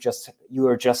workshop you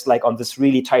are just like on this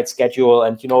really tight schedule,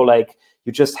 and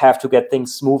you just have to get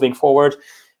things moving forward.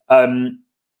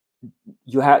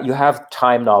 You have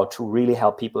time now to really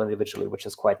help people individually, which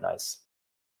is quite nice.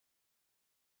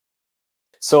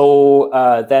 So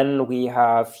then we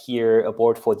have here a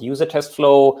board for the user test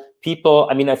flow.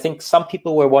 I think some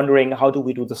people were wondering, how do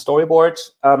we do the storyboard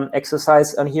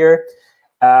exercise on here?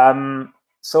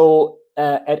 So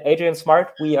at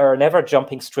AJ&Smart, we are never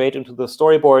jumping straight into the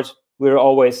storyboard. We're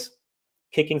always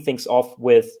kicking things off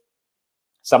with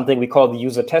something we call the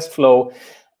user test flow.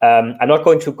 I'm not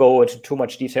going to go into too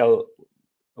much detail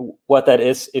what that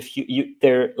is. If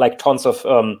there are like tons of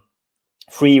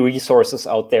free resources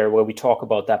out there where we talk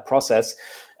about that process.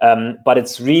 But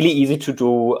it's really easy to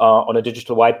do on a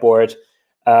digital whiteboard.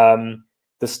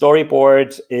 The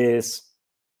storyboard is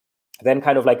then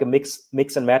kind of like a mix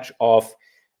and match of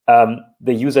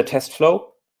the user test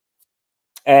flow.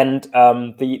 And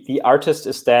the artist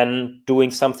is then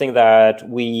doing something that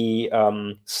we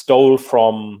stole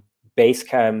from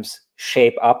Basecamp's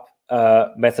Shape Up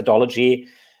methodology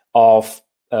of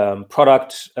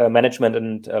product management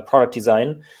and product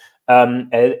design.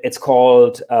 It's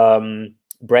called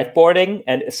breadboarding,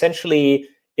 and essentially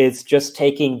it's just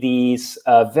taking these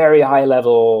very high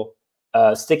level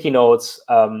sticky notes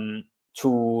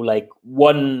to like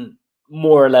one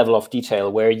more level of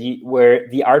detail, where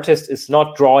the artist is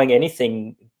not drawing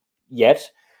anything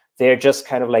yet. They're just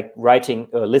kind of like writing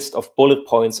a list of bullet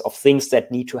points of things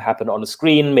that need to happen on the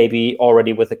screen, maybe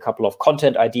already with a couple of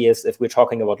content ideas. If we're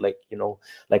talking about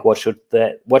what should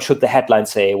the headline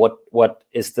say, what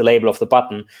is the label of the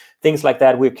button, things like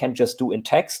that, we can just do in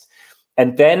text.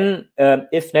 And then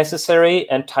if necessary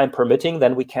and time permitting,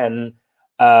 then we can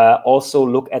also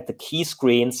look at the key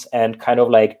screens and kind of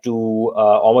like do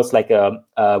almost like a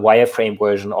wireframe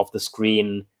version of the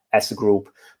screen as a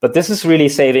group. But this is really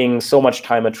saving so much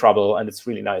time and trouble, and it's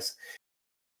really nice.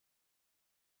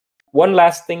 One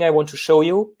last thing I want to show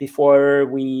you before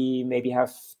we maybe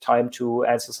have time to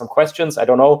answer some questions, I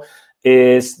don't know,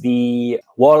 is the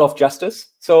wall of justice.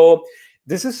 So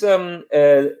this is,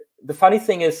 the funny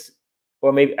thing is,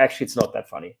 or maybe actually it's not that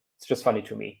funny. It's just funny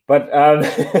to me. But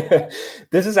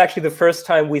this is actually the first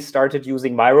time we started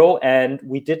using Miro, and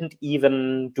we didn't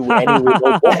even do any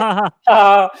remote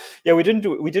we didn't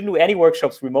do any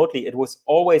workshops remotely. It was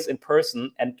always in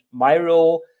person. And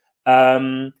Miro,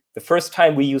 the first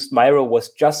time we used Miro was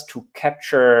just to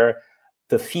capture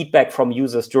the feedback from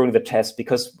users during the test,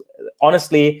 because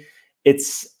honestly,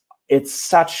 it's it's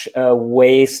such a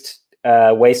wasteful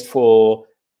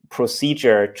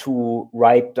procedure to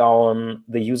write down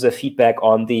the user feedback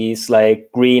on these like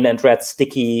green and red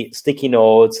sticky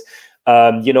notes.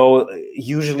 You know,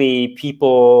 usually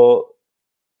people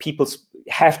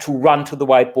have to run to the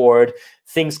whiteboard,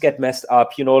 things get messed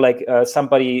up, you know, like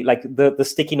somebody, like the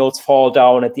sticky notes fall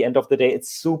down at the end of the day.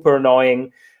 It's super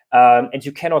annoying, and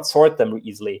you cannot sort them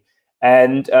easily.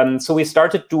 And so we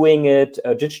started doing it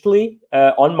digitally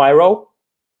on Miro.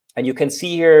 And you can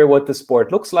see here what this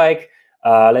board looks like.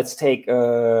 Let's take,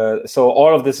 so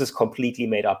all of this is completely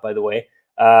made up, by the way.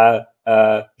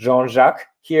 Jean-Jacques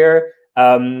here,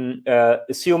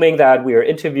 assuming that we are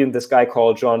interviewing this guy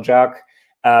called Jean-Jacques.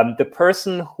 The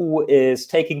person who is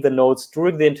taking the notes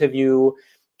during the interview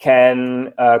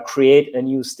can create a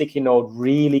new sticky note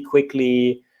really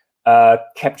quickly,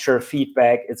 capture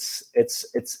feedback. It's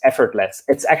effortless.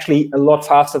 It's actually a lot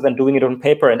faster than doing it on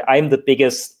paper. And I'm the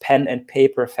biggest pen and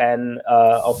paper fan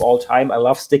of all time. I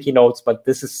love sticky notes, but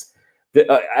this is,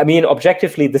 I mean,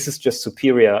 objectively, this is just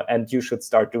superior, and you should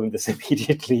start doing this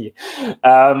immediately.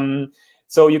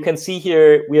 So you can see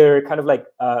here, we're kind of like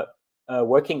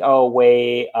working our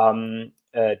way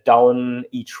down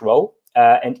each row.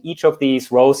 And each of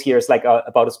these rows here is like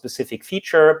about a specific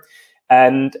feature.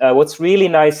 And what's really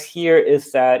nice here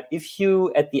is that if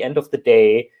you, at the end of the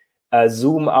day,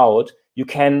 zoom out, you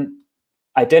can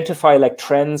identify like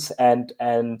trends and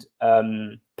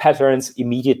patterns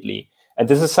immediately. And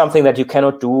this is something that you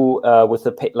cannot do with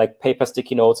the paper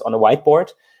sticky notes on a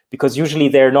whiteboard, because usually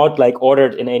they're not like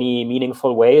ordered in any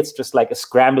meaningful way. It's just like a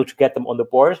scramble to get them on the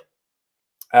board.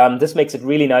 This makes it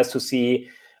really nice to see,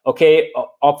 okay,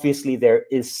 obviously there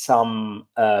is some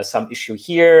issue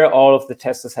here. All of the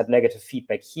testers had negative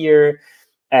feedback here.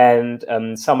 And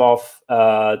some of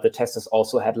the testers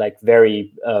also had like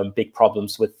very big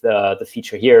problems with the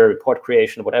feature here, report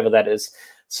creation, whatever that is.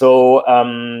 So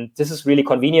this is really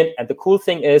convenient. And the cool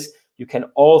thing is you can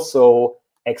also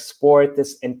export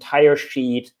this entire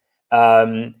sheet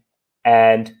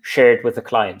and share it with the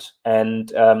client. And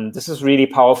this is really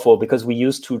powerful, because we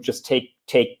used to just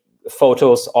take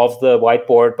photos of the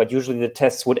whiteboard, but usually the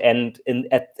tests would end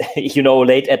at you know,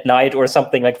 late at night or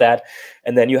something like that,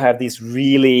 and then you have these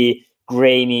really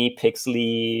grainy,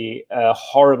 pixely,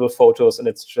 horrible photos, and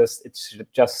it's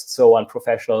just so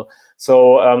unprofessional.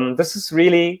 So this is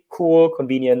really cool,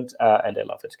 convenient, and I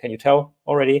love it. Can you tell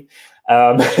already?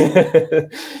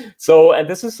 So, and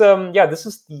this is yeah, this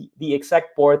is the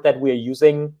exact board that we're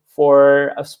using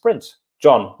for a sprint.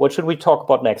 John, what should we talk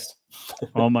about next?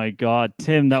 Oh my God,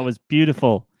 Tim, that was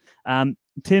beautiful.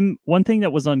 Tim, one thing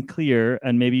that was unclear,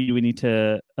 and maybe we need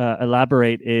to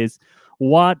elaborate, is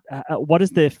what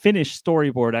does the finished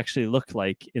storyboard actually look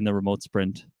like in the remote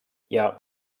sprint? Yeah.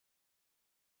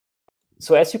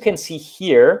 So as you can see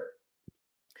here,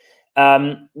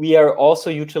 we are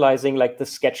also utilizing like the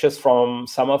sketches from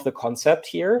some of the concept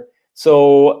here.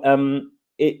 So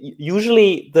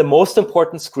usually the most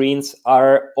important screens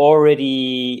are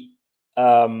already,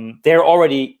 they're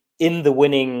already in the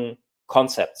winning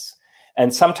concepts.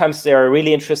 And sometimes there are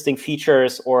really interesting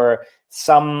features or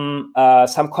some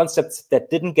concepts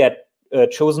that didn't get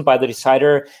chosen by the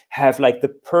decider have like the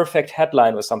perfect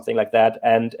headline or something like that.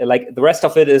 And like the rest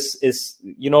of it is,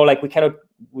 you know, like we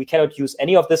cannot use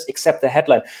any of this except the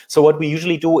headline. So what we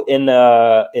usually do in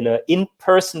a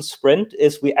in-person sprint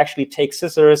is we actually take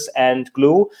scissors and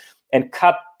glue and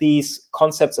cut these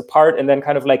concepts apart, and then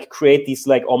kind of like create these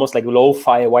like almost like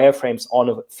lo-fi wireframes on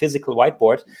a physical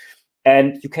whiteboard.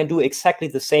 And you can do exactly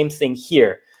the same thing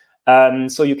here.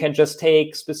 So you can just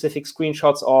take specific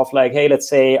screenshots of like, hey, let's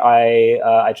say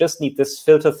I just need this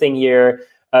filter thing here.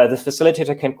 The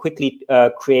facilitator can quickly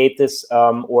create this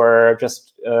or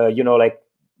just, you know, like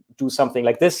do something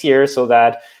like this here, so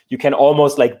that you can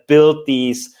almost like build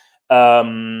these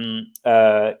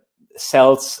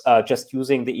cells just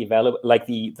using the available, like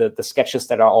the sketches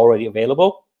that are already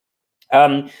available.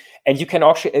 And you can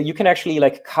actually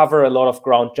like cover a lot of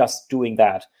ground just doing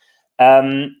that.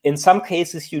 In some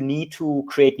cases, you need to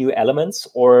create new elements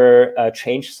or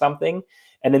change something.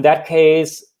 And in that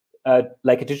case,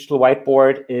 like a digital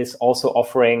whiteboard is also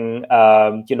offering,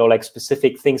 you know, like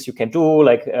specific things you can do.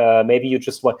 Like maybe you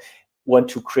just want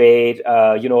to create,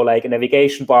 you know, like a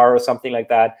navigation bar or something like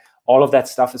that. All of that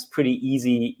stuff is pretty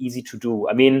easy to do.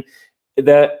 I mean,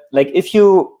 if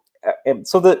you,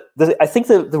 so I think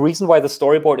the reason why the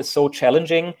storyboard is so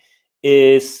challenging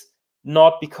is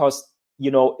not because, you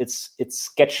know, it's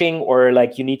sketching or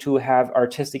like you need to have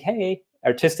artistic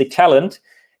talent.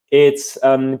 It's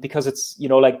because it's, you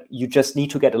know, like you just need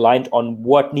to get aligned on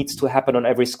what needs to happen on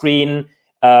every screen.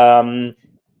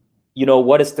 you know,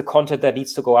 what is the content that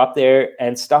needs to go up there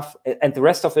and stuff. And the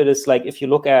rest of it is like, if you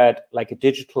look at like a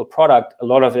digital product, a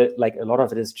lot of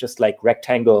it is just like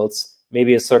rectangles,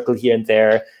 maybe a circle here and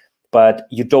there, but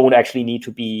you don't actually need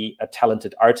to be a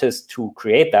talented artist to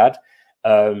create that.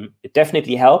 It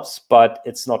definitely helps, but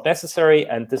it's not necessary.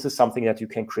 And this is something that you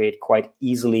can create quite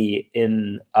easily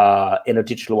in a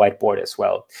digital whiteboard as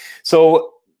well.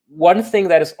 So one thing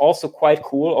that is also quite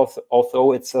cool,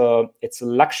 although it's a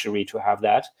luxury to have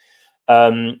that,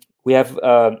 we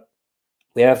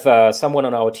have someone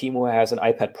on our team who has an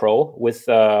iPad Pro with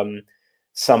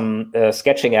some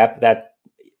sketching app that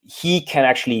he can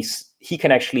actually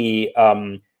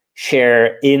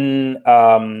share in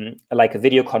like a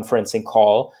video conferencing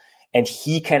call, and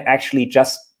he can actually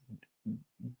just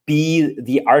be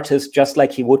the artist just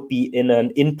like he would be in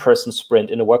an in-person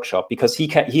sprint in a workshop, because he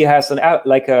has an app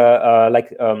like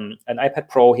an iPad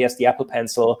Pro. He has the Apple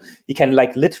Pencil. He can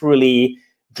like literally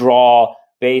draw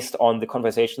based on the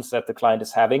conversations that the client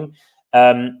is having.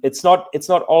 It's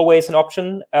not always an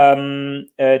option,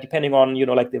 depending on, you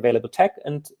know, like the available tech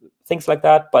and things like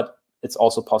that, but it's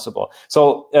also possible.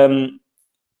 So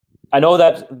I know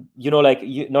that, you know, like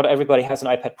not everybody has an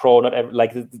iPad Pro,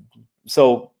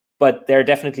 but there are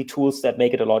definitely tools that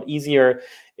make it a lot easier.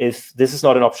 If this is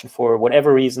not an option for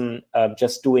whatever reason,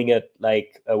 just doing it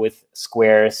like with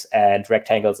squares and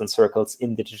rectangles and circles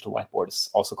in the digital whiteboard is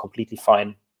also completely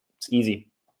fine. It's easy.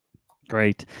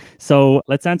 Great. So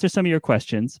let's answer some of your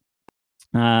questions.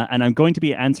 And I'm going to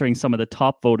be answering some of the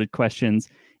top voted questions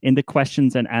in the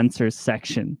questions and answers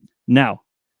section. Now,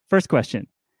 first question.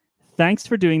 Thanks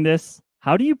for doing this.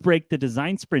 How do you break the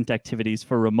design sprint activities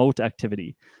for remote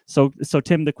activity? So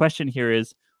Tim, the question here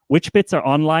is, which bits are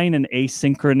online and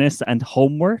asynchronous and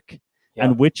homework,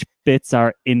 and which bits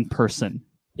are in person?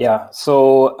 Yeah.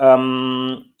 So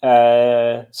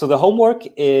so the homework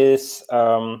is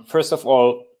first of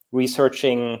all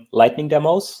researching lightning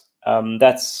demos.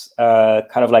 That's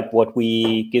kind of like what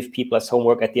we give people as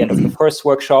homework at the end of the first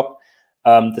workshop.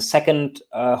 The second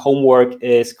homework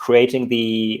is creating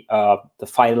the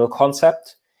final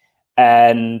concept,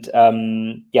 and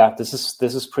this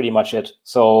is pretty much it.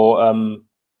 So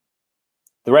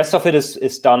the rest of it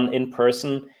is done in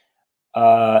person,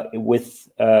 with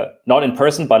not in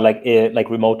person, but like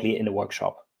remotely in a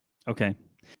workshop. Okay,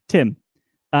 Tim.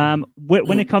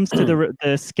 When it comes to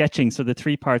the sketching, so the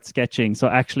 3-part sketching, so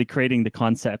actually creating the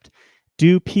concept,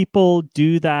 do people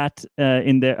do that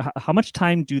how much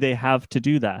time do they have to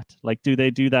do that? Like, do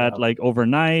they do that like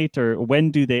overnight, or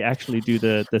when do they actually do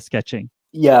the sketching?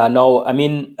 Yeah, no, I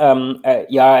mean,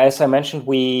 as I mentioned,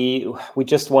 we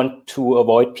just want to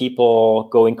avoid people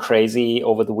going crazy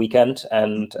over the weekend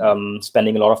and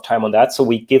spending a lot of time on that. So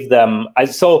we give them,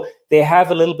 so they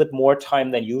have a little bit more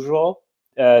time than usual,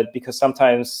 because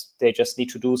sometimes they just need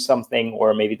to do something,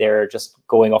 or maybe they're just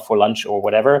going off for lunch or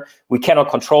whatever. We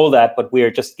cannot control that, but we're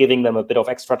just giving them a bit of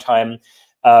extra time.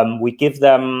 We give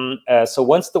them, so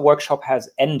once the workshop has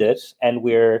ended and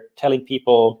we're telling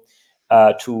people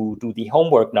to do the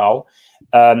homework now,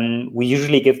 we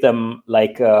usually give them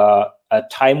like a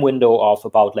time window of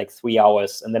about like 3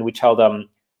 hours. And then we tell them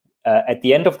at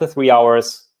the end of the 3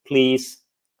 hours, please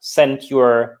send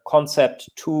your concept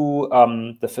to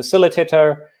the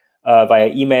facilitator via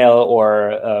email,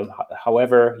 or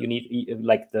however you need,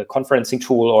 like the conferencing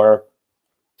tool, or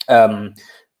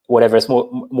whatever is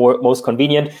most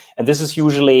convenient. And this is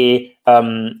usually,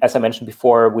 as I mentioned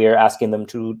before, we're asking them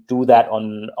to do that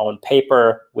on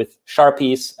paper with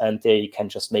Sharpies, and they can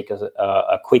just make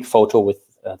a quick photo with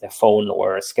their phone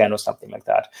or a scan or something like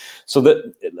that. So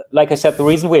like I said, the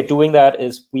reason we're doing that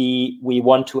is we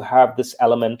want to have this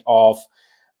element of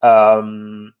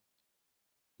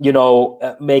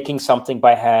making something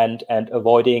by hand and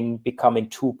avoiding becoming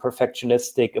too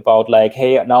perfectionistic about like,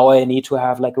 hey, now I need to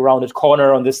have like a rounded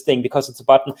corner on this thing because it's a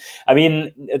button. I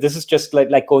mean, this is just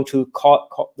like going to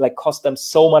cost them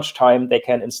so much time. They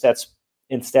can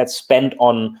instead spend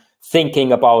on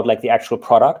thinking about like the actual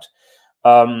product.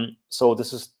 So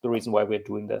this is the reason why we're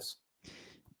doing this.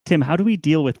 Tim, how do we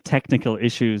deal with technical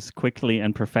issues quickly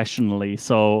and professionally?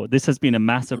 So this has been a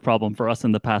massive problem for us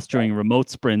in the past during remote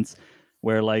sprints,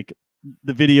 where like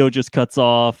the video just cuts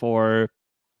off, or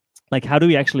like, how do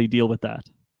we actually deal with that?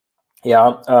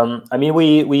 Yeah, I mean,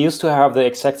 we used to have the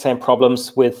exact same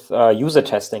problems with user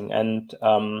testing. And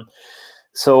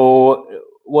so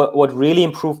what really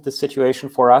improved the situation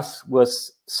for us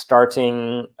was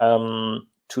starting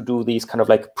to do these kind of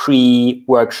like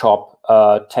pre-workshop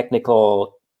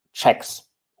technical checks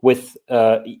with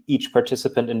each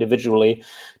participant individually,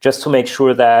 just to make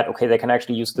sure that, okay, they can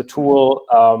actually use the tool.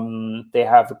 They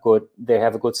have a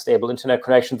good stable internet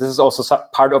connection. This is also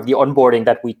part of the onboarding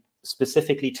that we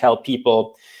specifically tell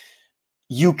people.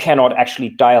 You cannot actually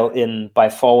dial in by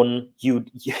phone. You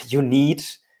need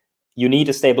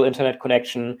a stable internet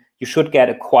connection. You should get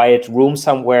a quiet room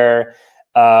somewhere,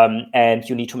 and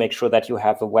you need to make sure that you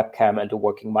have a webcam and a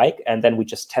working mic. And then we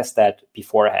just test that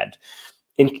beforehand.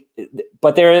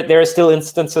 But there are still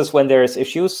instances when there is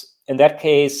issues. In that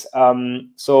case,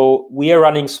 so we are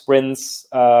running sprints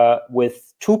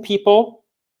with 2 people,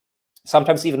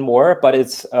 sometimes even more, but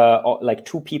it's like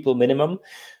 2 people minimum,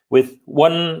 with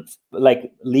one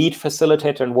like lead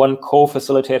facilitator and one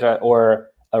co-facilitator or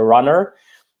a runner.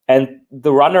 And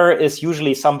the runner is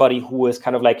usually somebody who is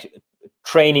kind of like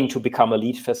training to become a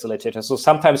lead facilitator. So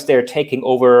sometimes they're taking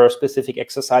over specific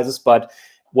exercises, but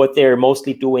what they're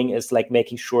mostly doing is like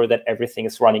making sure that everything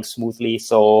is running smoothly.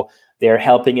 So they're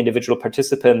helping individual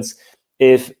participants.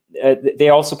 If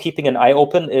they're also keeping an eye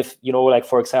open, if, you know, like,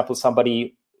 for example,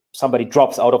 somebody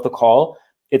drops out of the call,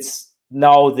 it's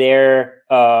now their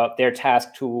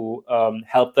task to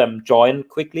help them join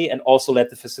quickly, and also let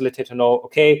the facilitator know,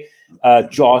 okay,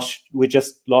 Josh, we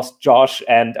just lost Josh,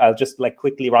 and I'll just like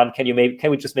quickly run. Can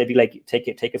we just maybe like take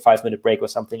a 5-minute break or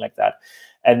something like that?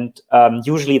 And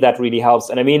usually that really helps.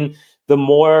 And I mean, the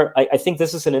more I think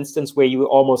this is an instance where you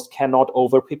almost cannot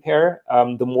over prepare.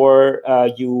 The more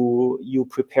you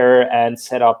prepare and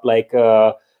set up like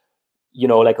a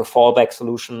fallback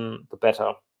solution, the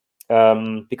better.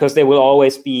 Because there will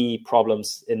always be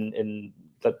problems in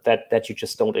that you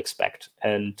just don't expect,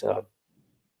 and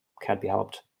can't be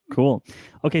helped. Cool.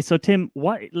 Okay, so Tim,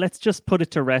 let's just put it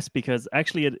to rest, because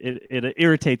actually it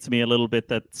irritates me a little bit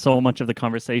that so much of the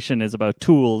conversation is about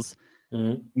tools.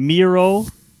 Mm-hmm. Miro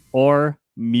or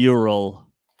Mural?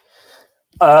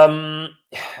 They're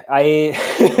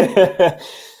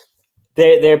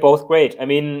both great. I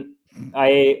mean,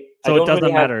 it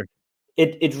doesn't matter.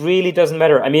 It really doesn't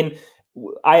matter. I mean,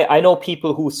 I know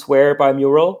people who swear by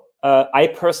Mural. I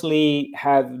personally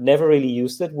have never really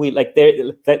used it.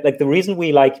 The reason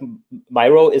we like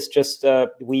Miro is just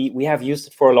we have used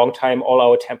it for a long time. All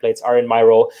our templates are in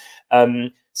Miro.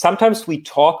 Sometimes we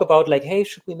talk about like, hey,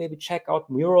 should we maybe check out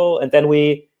Mural? And then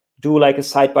we do like a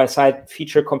side-by-side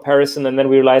feature comparison, and then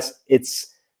we realize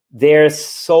they're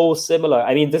so similar.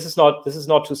 I mean, this is not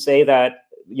to say that,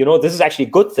 you know, this is actually a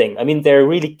good thing. I mean, they're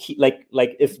really key, like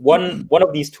if one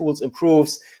of these tools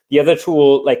improves, the other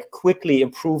tool like quickly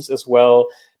improves as well,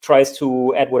 tries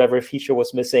to add whatever feature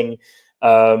was missing.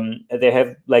 They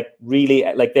have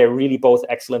they're really both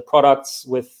excellent products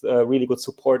with really good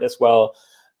support as well.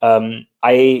 I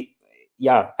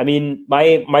mean,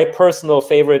 my personal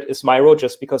favorite is Miro,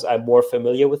 just because I'm more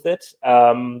familiar with it.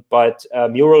 But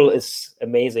Mural is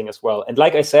amazing as well. And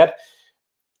like I said,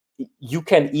 you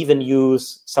can even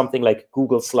use something like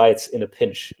Google Slides in a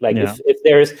pinch. Like if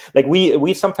there's like,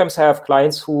 we sometimes have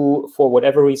clients who, for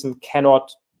whatever reason,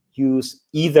 cannot use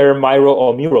either Miro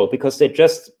or Mural, because they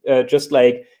just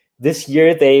like this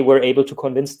year they were able to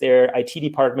convince their IT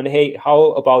department, hey,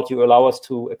 how about you allow us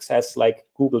to access like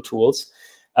Google tools?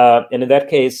 And in that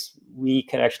case, we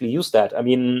can actually use that. I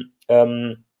mean,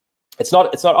 it's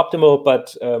not optimal,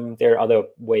 but there are other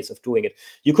ways of doing it.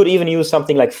 You could even use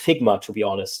something like Figma, to be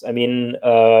honest. I mean,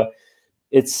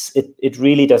 it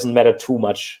really doesn't matter too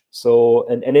much. So,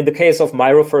 and in the case of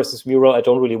Miro versus Mural, I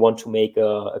don't really want to make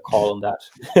a call on that.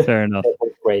 Fair enough.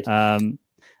 Great.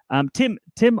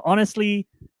 Tim, honestly,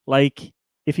 like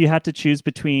if you had to choose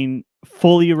between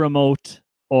fully remote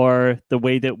or the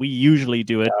way that we usually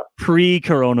do it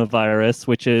pre-coronavirus,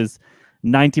 which is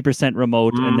 90%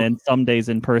 remote and then some days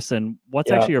in person,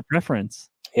 what's actually your preference?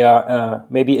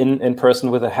 Maybe in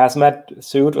person with a hazmat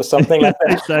suit or something like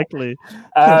that. Exactly.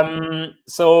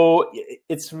 So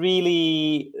it's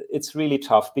really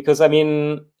tough, because I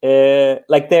mean,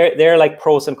 like there are like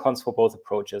pros and cons for both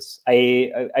approaches.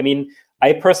 I mean,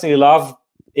 I personally love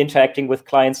interacting with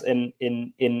clients in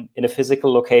a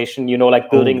physical location, you know, like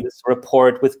building this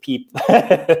rapport with people,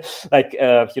 like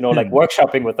like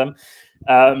workshopping with them.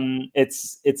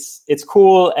 It's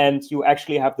cool, and you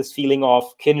actually have this feeling of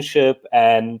kinship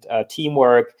and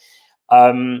teamwork.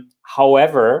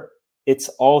 However, it's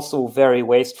also very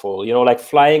wasteful, you know, like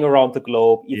flying around the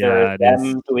globe, either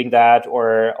them doing that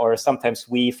or sometimes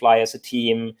we fly as a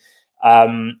team.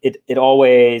 It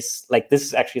always, like, this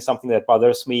is actually something that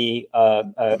bothers me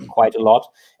quite a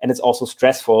lot, and it's also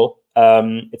stressful.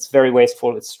 It's very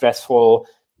wasteful, it's stressful.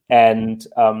 And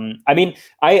I mean,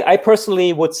 I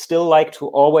personally would still like to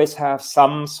always have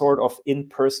some sort of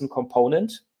in-person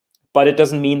component, but it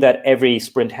doesn't mean that every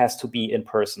sprint has to be in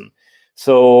person.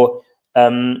 So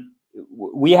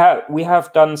we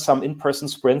have done some in-person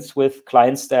sprints with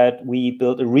clients that we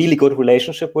built a really good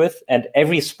relationship with, and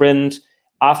every sprint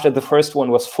after the first one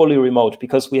was fully remote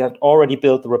because we had already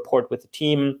built the rapport with the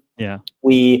team. Yeah,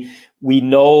 we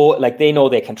know, like, they know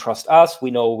they can trust us.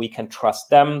 We know we can trust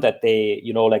them, that they,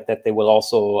 you know, like, that they will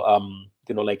also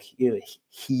you know, like,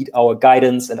 heed our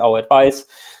guidance and our advice.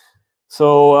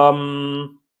 So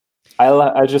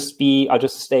I'll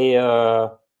just stay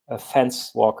a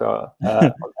fence walker,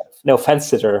 no, fence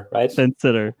sitter, right? fence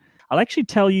sitter. I'll actually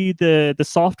tell you the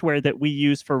software that we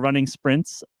use for running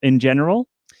sprints in general.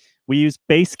 We use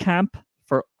Basecamp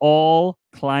for all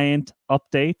client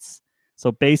updates.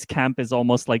 So Basecamp is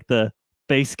almost like the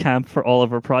Basecamp for all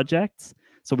of our projects.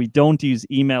 So we don't use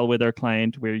email with our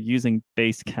client. We're using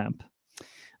Basecamp.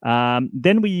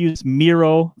 Then we use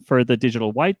Miro for the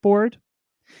digital whiteboard.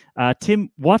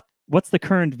 Tim, what's the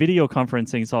current video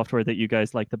conferencing software that you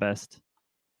guys like the best?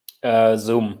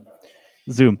 Zoom.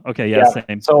 Zoom. Okay, yeah.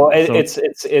 Same. So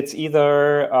it's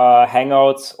either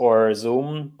Hangouts or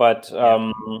Zoom, but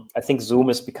I think Zoom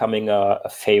is becoming a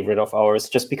favorite of ours,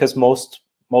 just because most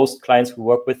clients we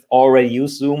work with already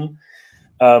use Zoom,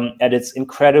 and it's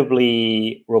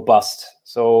incredibly robust.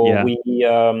 So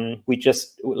we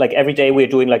just, like, every day we're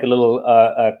doing like a little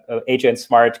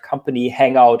AJ&Smart company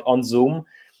hangout on Zoom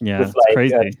with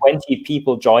like 20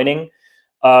 people joining,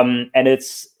 and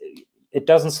it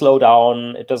doesn't slow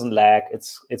down, it doesn't lag.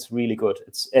 It's really good.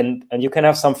 And you can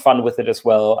have some fun with it as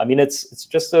well. I mean, it's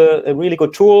just a really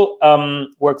good tool.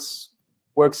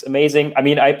 Works amazing. I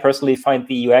mean, I personally find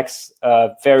the UX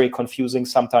very confusing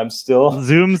sometimes still.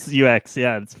 Zoom's UX,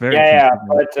 it's very confusing.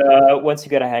 But once you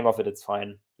get a hang of it, it's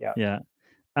fine. Yeah.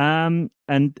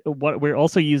 And what we're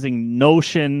also using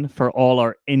Notion for all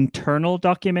our internal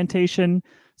documentation.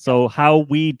 So how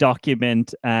we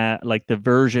document like the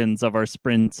versions of our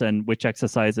sprints and which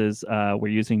exercises, we're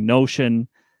using Notion.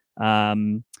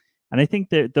 And I think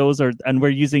that those are, and we're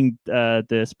using,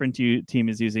 the Sprint team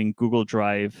is using Google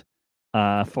Drive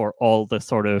for all the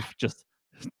sort of just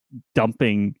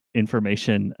dumping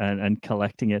information and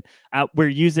collecting it. We're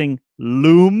using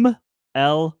Loom,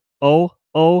 Loom,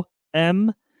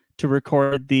 to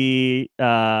record the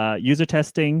user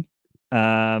testing.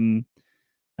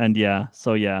 And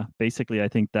basically, I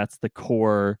think that's the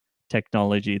core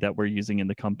technology that we're using in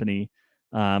the company.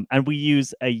 And we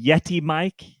use a Yeti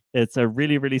mic. It's a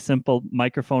really, really simple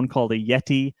microphone called a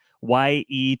Yeti,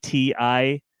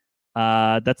 YETI.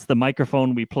 That's the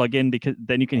microphone we plug in, because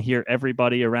then you can hear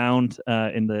everybody around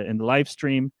in the live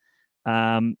stream.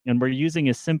 And we're using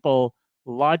a simple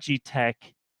Logitech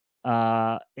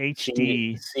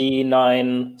HD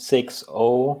C960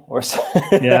 or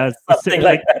something. Yeah, something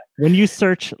like that. When you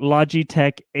search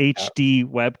Logitech HD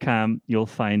webcam, you'll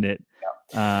find it.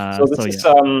 So this is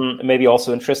maybe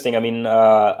also interesting. I mean,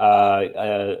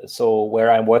 so where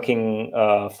I'm working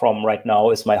from right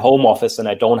now is my home office, and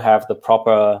I don't have the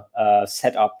proper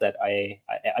setup that I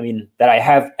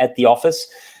have at the office.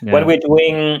 Yeah. When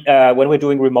we're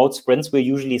doing remote sprints, we're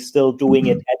usually still doing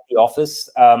it at the office,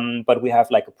 but we have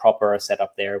like a proper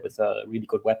setup there with a really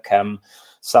good webcam,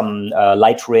 some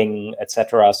light ring,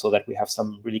 etc., so that we have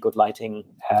some really good lighting.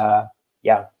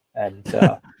 And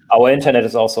our internet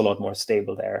is also a lot more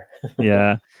stable there.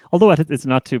 Yeah, although it's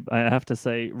not too, I have to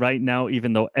say, right now,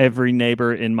 even though every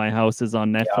neighbor in my house is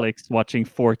on Netflix watching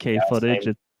 4K footage,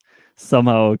 it's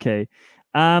somehow okay.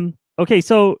 Okay,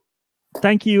 so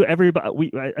thank you,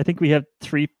 everybody. I think we have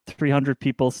 300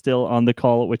 people still on the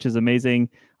call, which is amazing.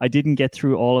 I didn't get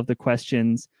through all of the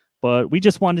questions, but we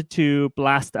just wanted to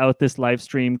blast out this live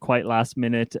stream quite last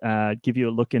minute, give you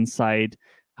a look inside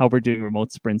how we're doing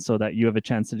remote sprints so that you have a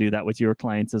chance to do that with your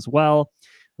clients as well.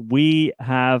 We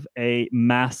have a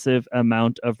massive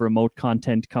amount of remote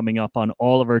content coming up on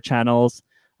all of our channels.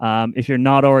 If you're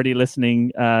not already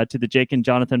listening to the Jake and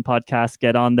Jonathan podcast,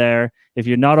 get on there. If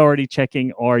you're not already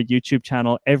checking our YouTube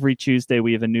channel, every Tuesday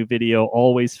we have a new video,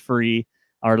 always free.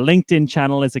 Our LinkedIn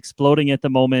channel is exploding at the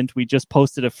moment. We just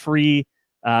posted a free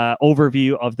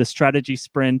overview of the strategy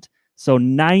sprint. So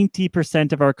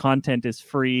 90% of our content is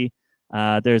free.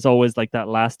 There's always like that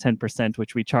last 10%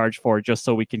 which we charge for, just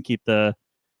so we can keep the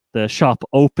shop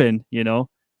open, you know.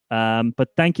 But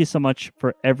thank you so much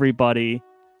for everybody,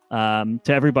 to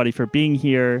everybody for being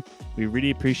here. We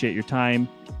really appreciate your time.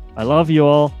 I love you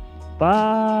all.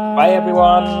 Bye. Bye,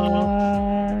 everyone.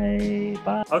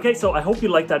 Bye. Okay, so I hope you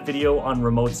liked that video on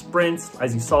remote sprints.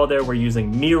 As you saw there, we're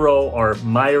using Miro, or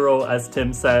Miro as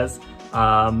Tim says.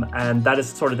 And that is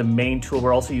sort of the main tool.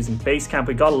 We're also using Basecamp.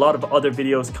 We got a lot of other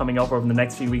videos coming up over the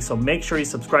next few weeks, so make sure you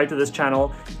subscribe to this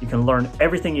channel. You can learn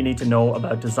everything you need to know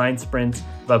about design sprints,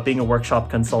 about being a workshop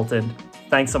consultant.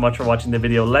 Thanks so much for watching the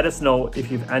video. Let us know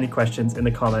if you have any questions in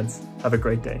the comments. Have a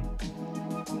great day.